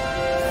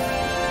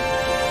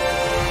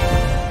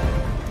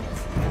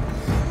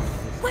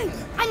 Wait,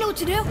 I know what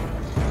to do.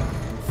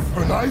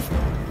 Her knife?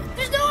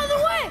 There's no other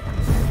way!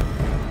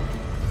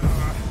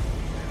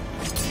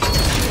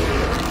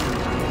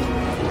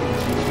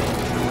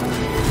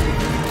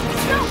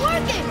 It's not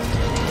working!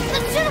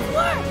 That should have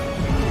worked!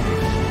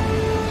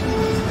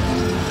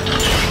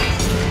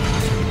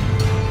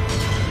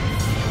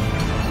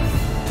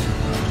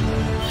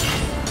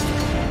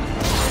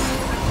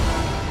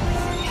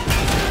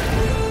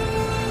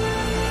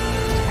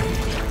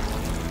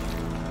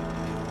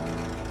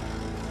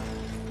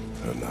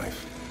 Her knife.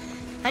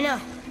 I know.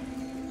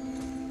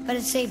 But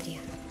it saved you.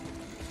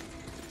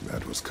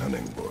 That was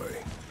cunning, boy.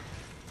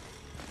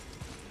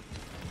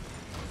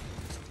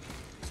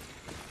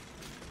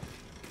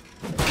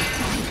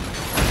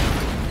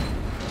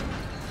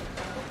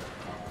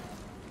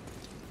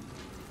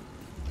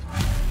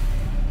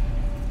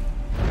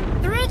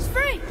 The rune's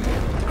free!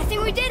 I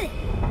think we did it!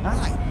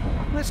 Aye.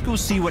 Let's go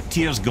see what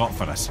Tyr's got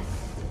for us.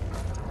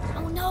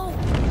 Oh no!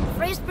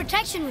 Frey's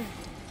protection rune.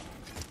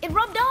 It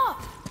rubbed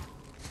off!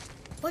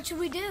 What should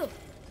we do?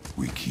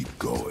 We keep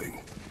going.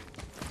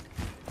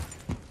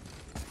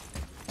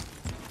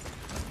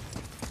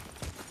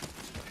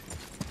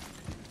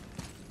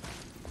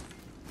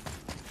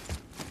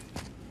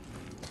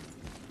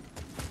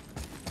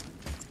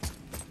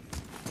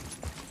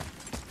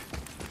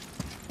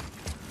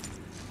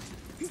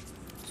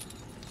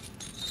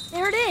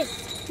 There it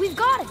is! We've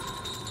got it!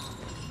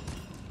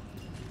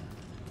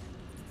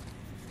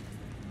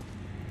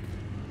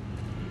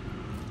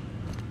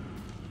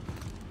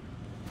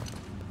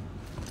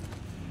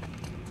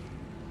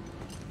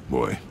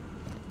 boy.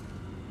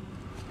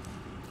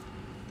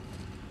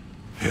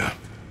 Here.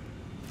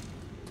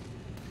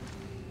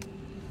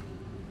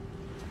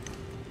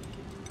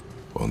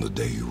 On the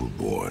day you were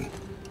born,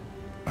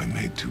 I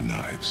made 2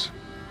 knives,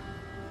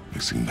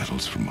 mixing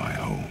metals from my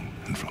home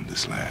and from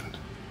this land.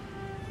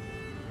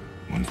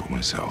 One for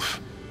myself,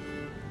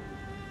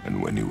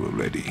 and when you were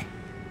ready,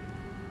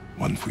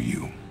 one for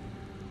you.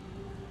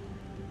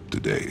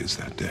 Today is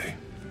that day.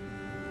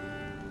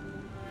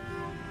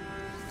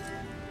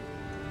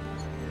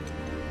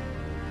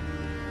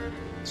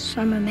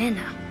 So I'm a man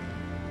now.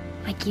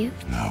 Like you?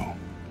 No.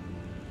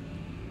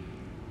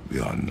 We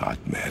are not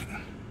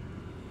men.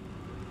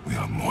 We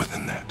are more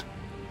than that.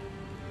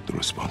 The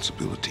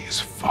responsibility is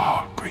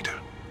far greater.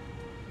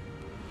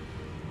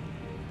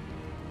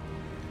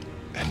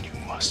 And you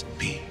must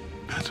be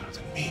better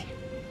than me.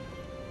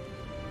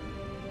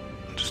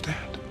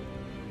 Understand?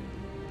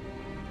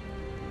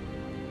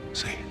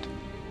 Say it.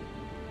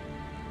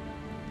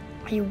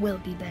 You will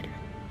be better.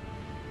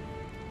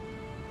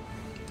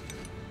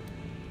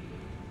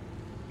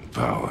 The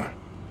power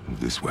of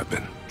this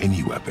weapon,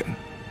 any weapon,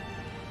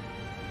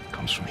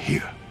 comes from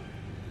here.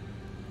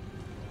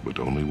 But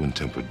only when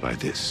tempered by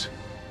this.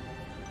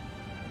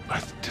 By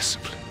the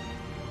discipline,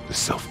 the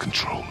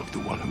self-control of the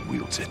one who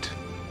wields it.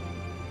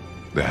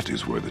 That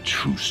is where the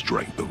true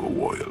strength of a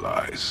warrior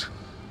lies.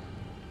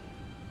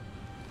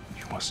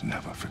 You must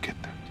never forget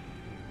that.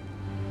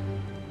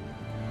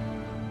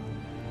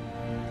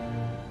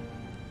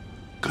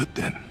 Good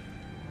then.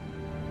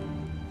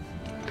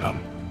 Come.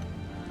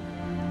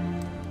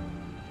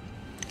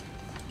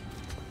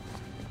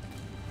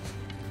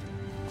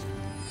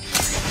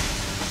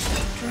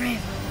 Dream.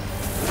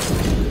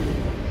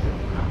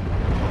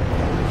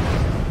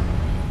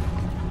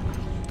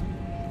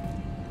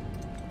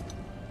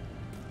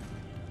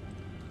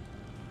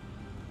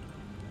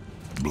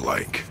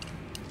 Blank.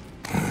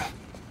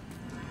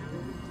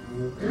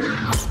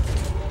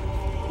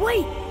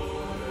 Wait!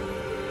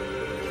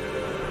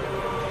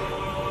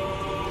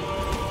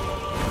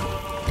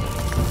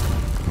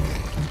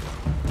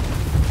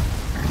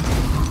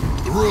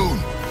 The rune!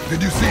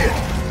 Did you see it?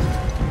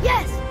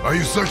 Yes! Are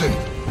you certain?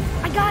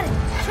 I got it!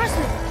 Trust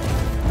me!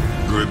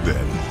 Good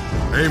then.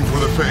 Aim for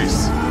the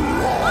face.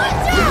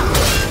 Watch out!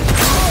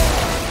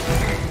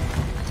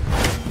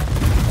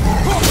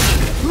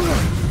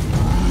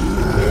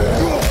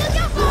 Look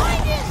out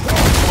behind you!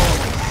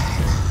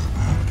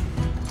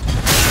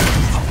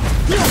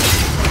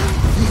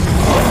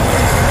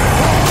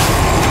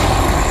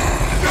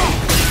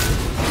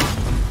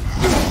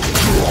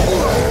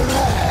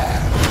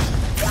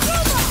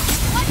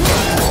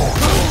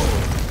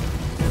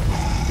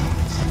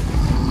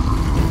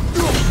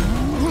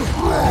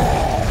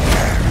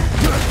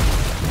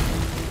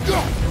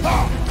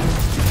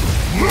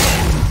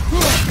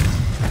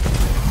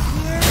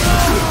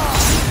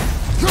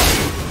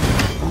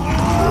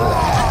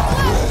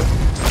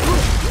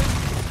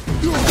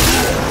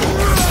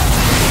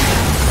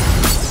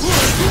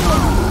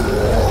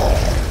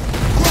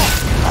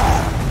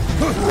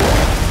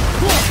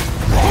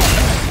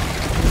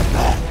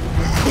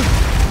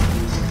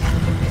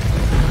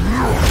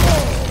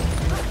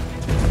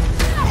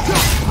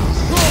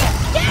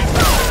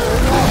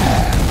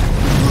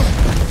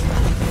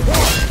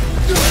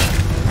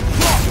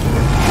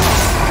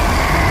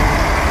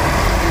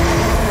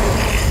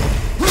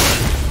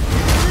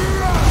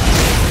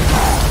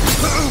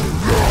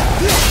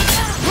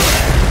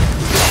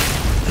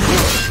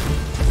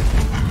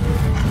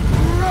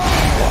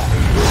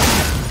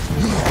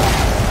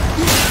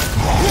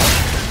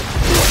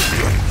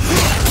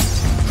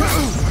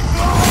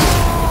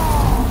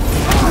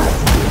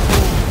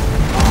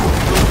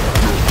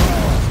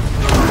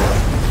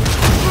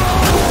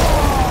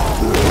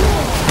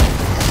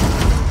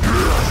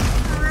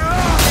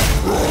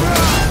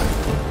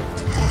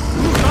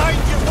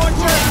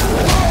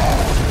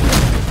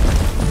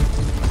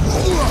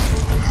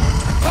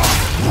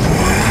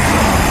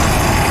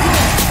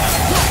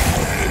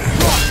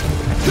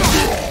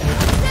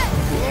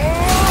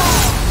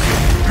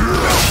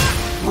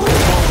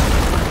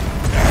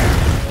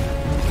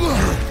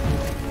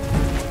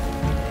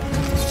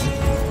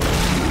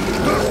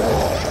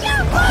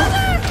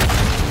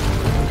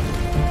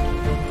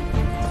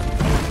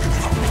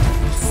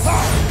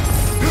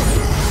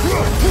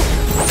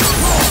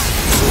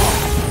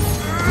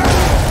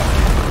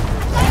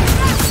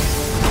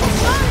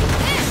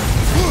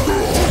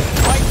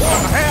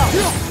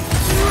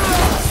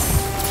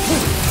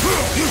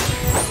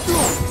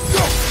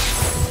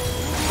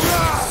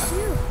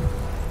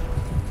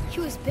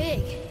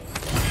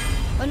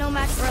 But no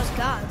match for us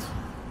gods.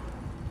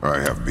 I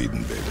have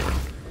beaten Vader.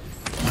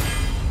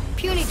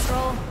 Puny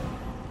troll.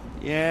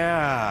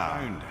 Yeah.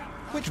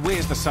 Which way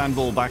is the sand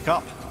bowl back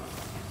up?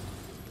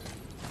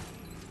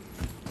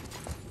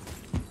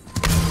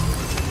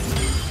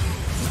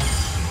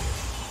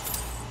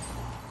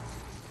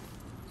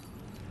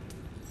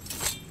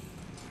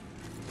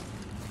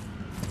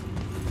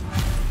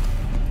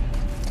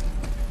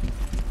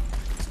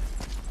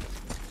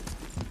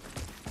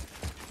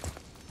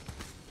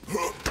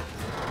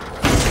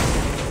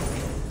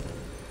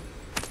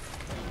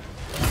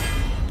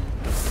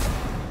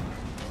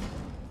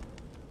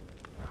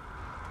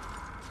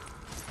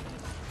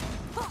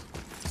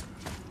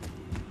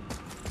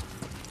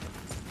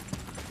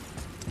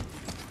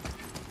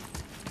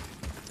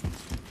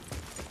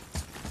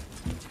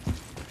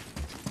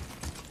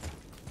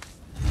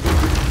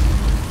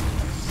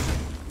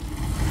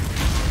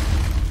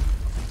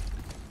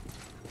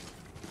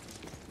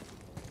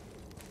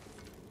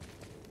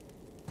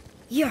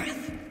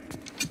 Yarth.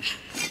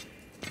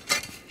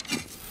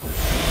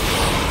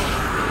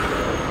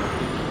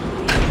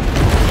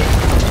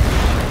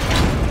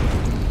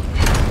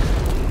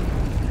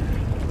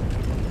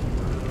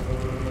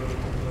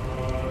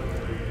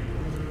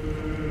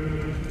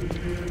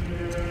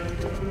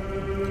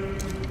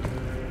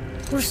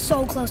 We're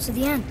so close to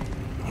the end.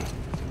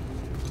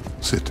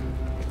 Sit.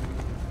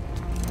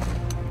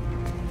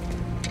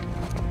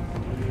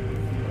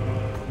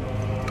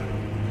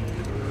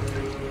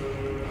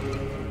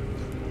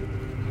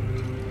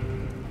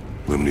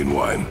 Limnian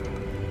wine.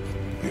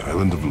 The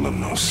island of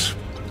Lemnos.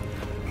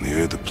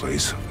 Near the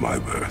place of my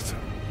birth.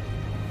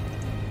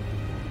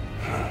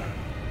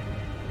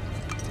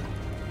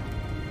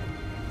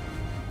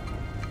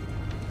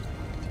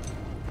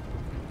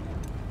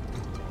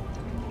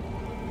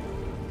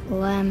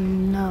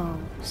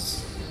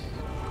 Lemnos.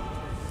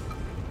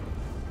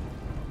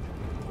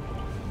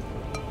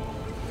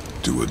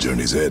 To a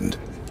journey's end.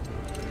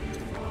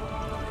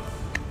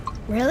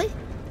 Really?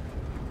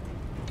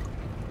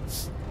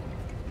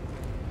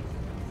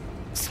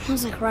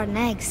 Smells like rotten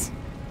eggs.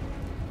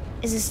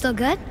 Is it still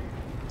good?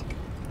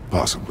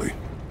 Possibly.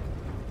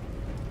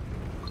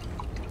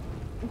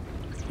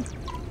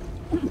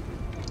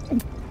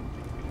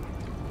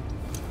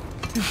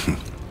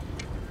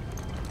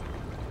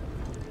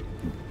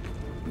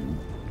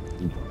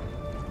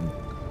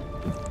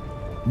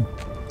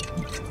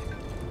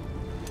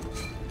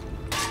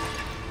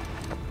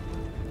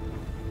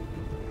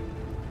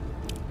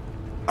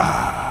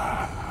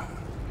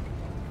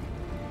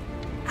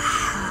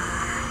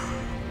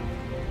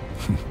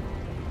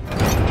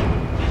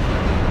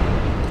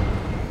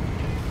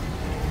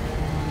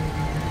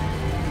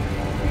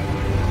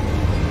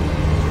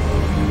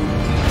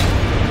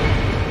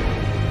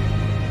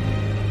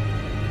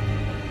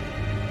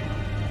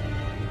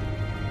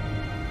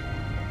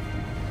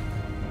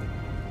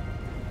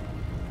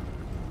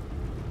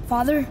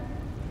 Father,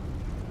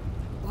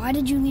 why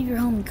did you leave your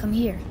home and come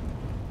here?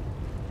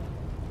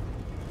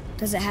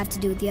 Does it have to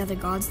do with the other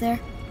gods there?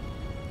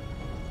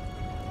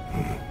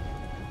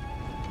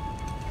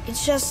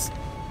 It's just,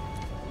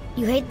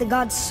 you hate the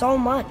gods so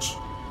much.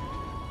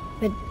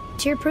 But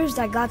Tyr proves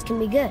that gods can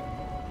be good.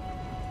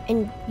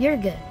 And you're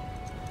good.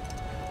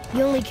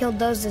 You only killed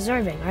those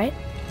deserving, right?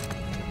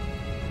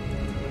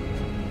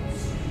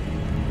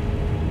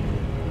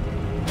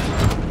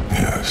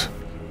 Yes.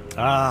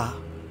 Ah,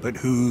 but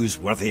who's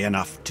worthy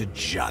enough to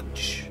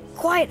judge?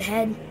 Quiet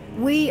head,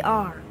 we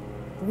are.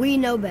 We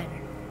know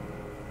better.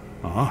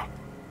 Huh?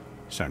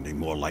 Sounding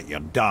more like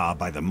your da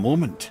by the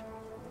moment.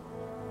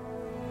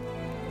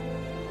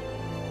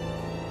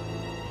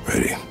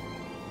 Ready?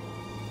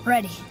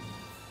 Ready.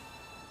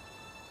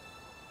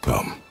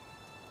 Come.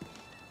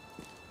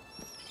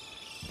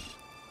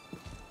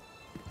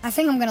 I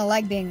think I'm gonna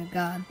like being a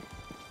god.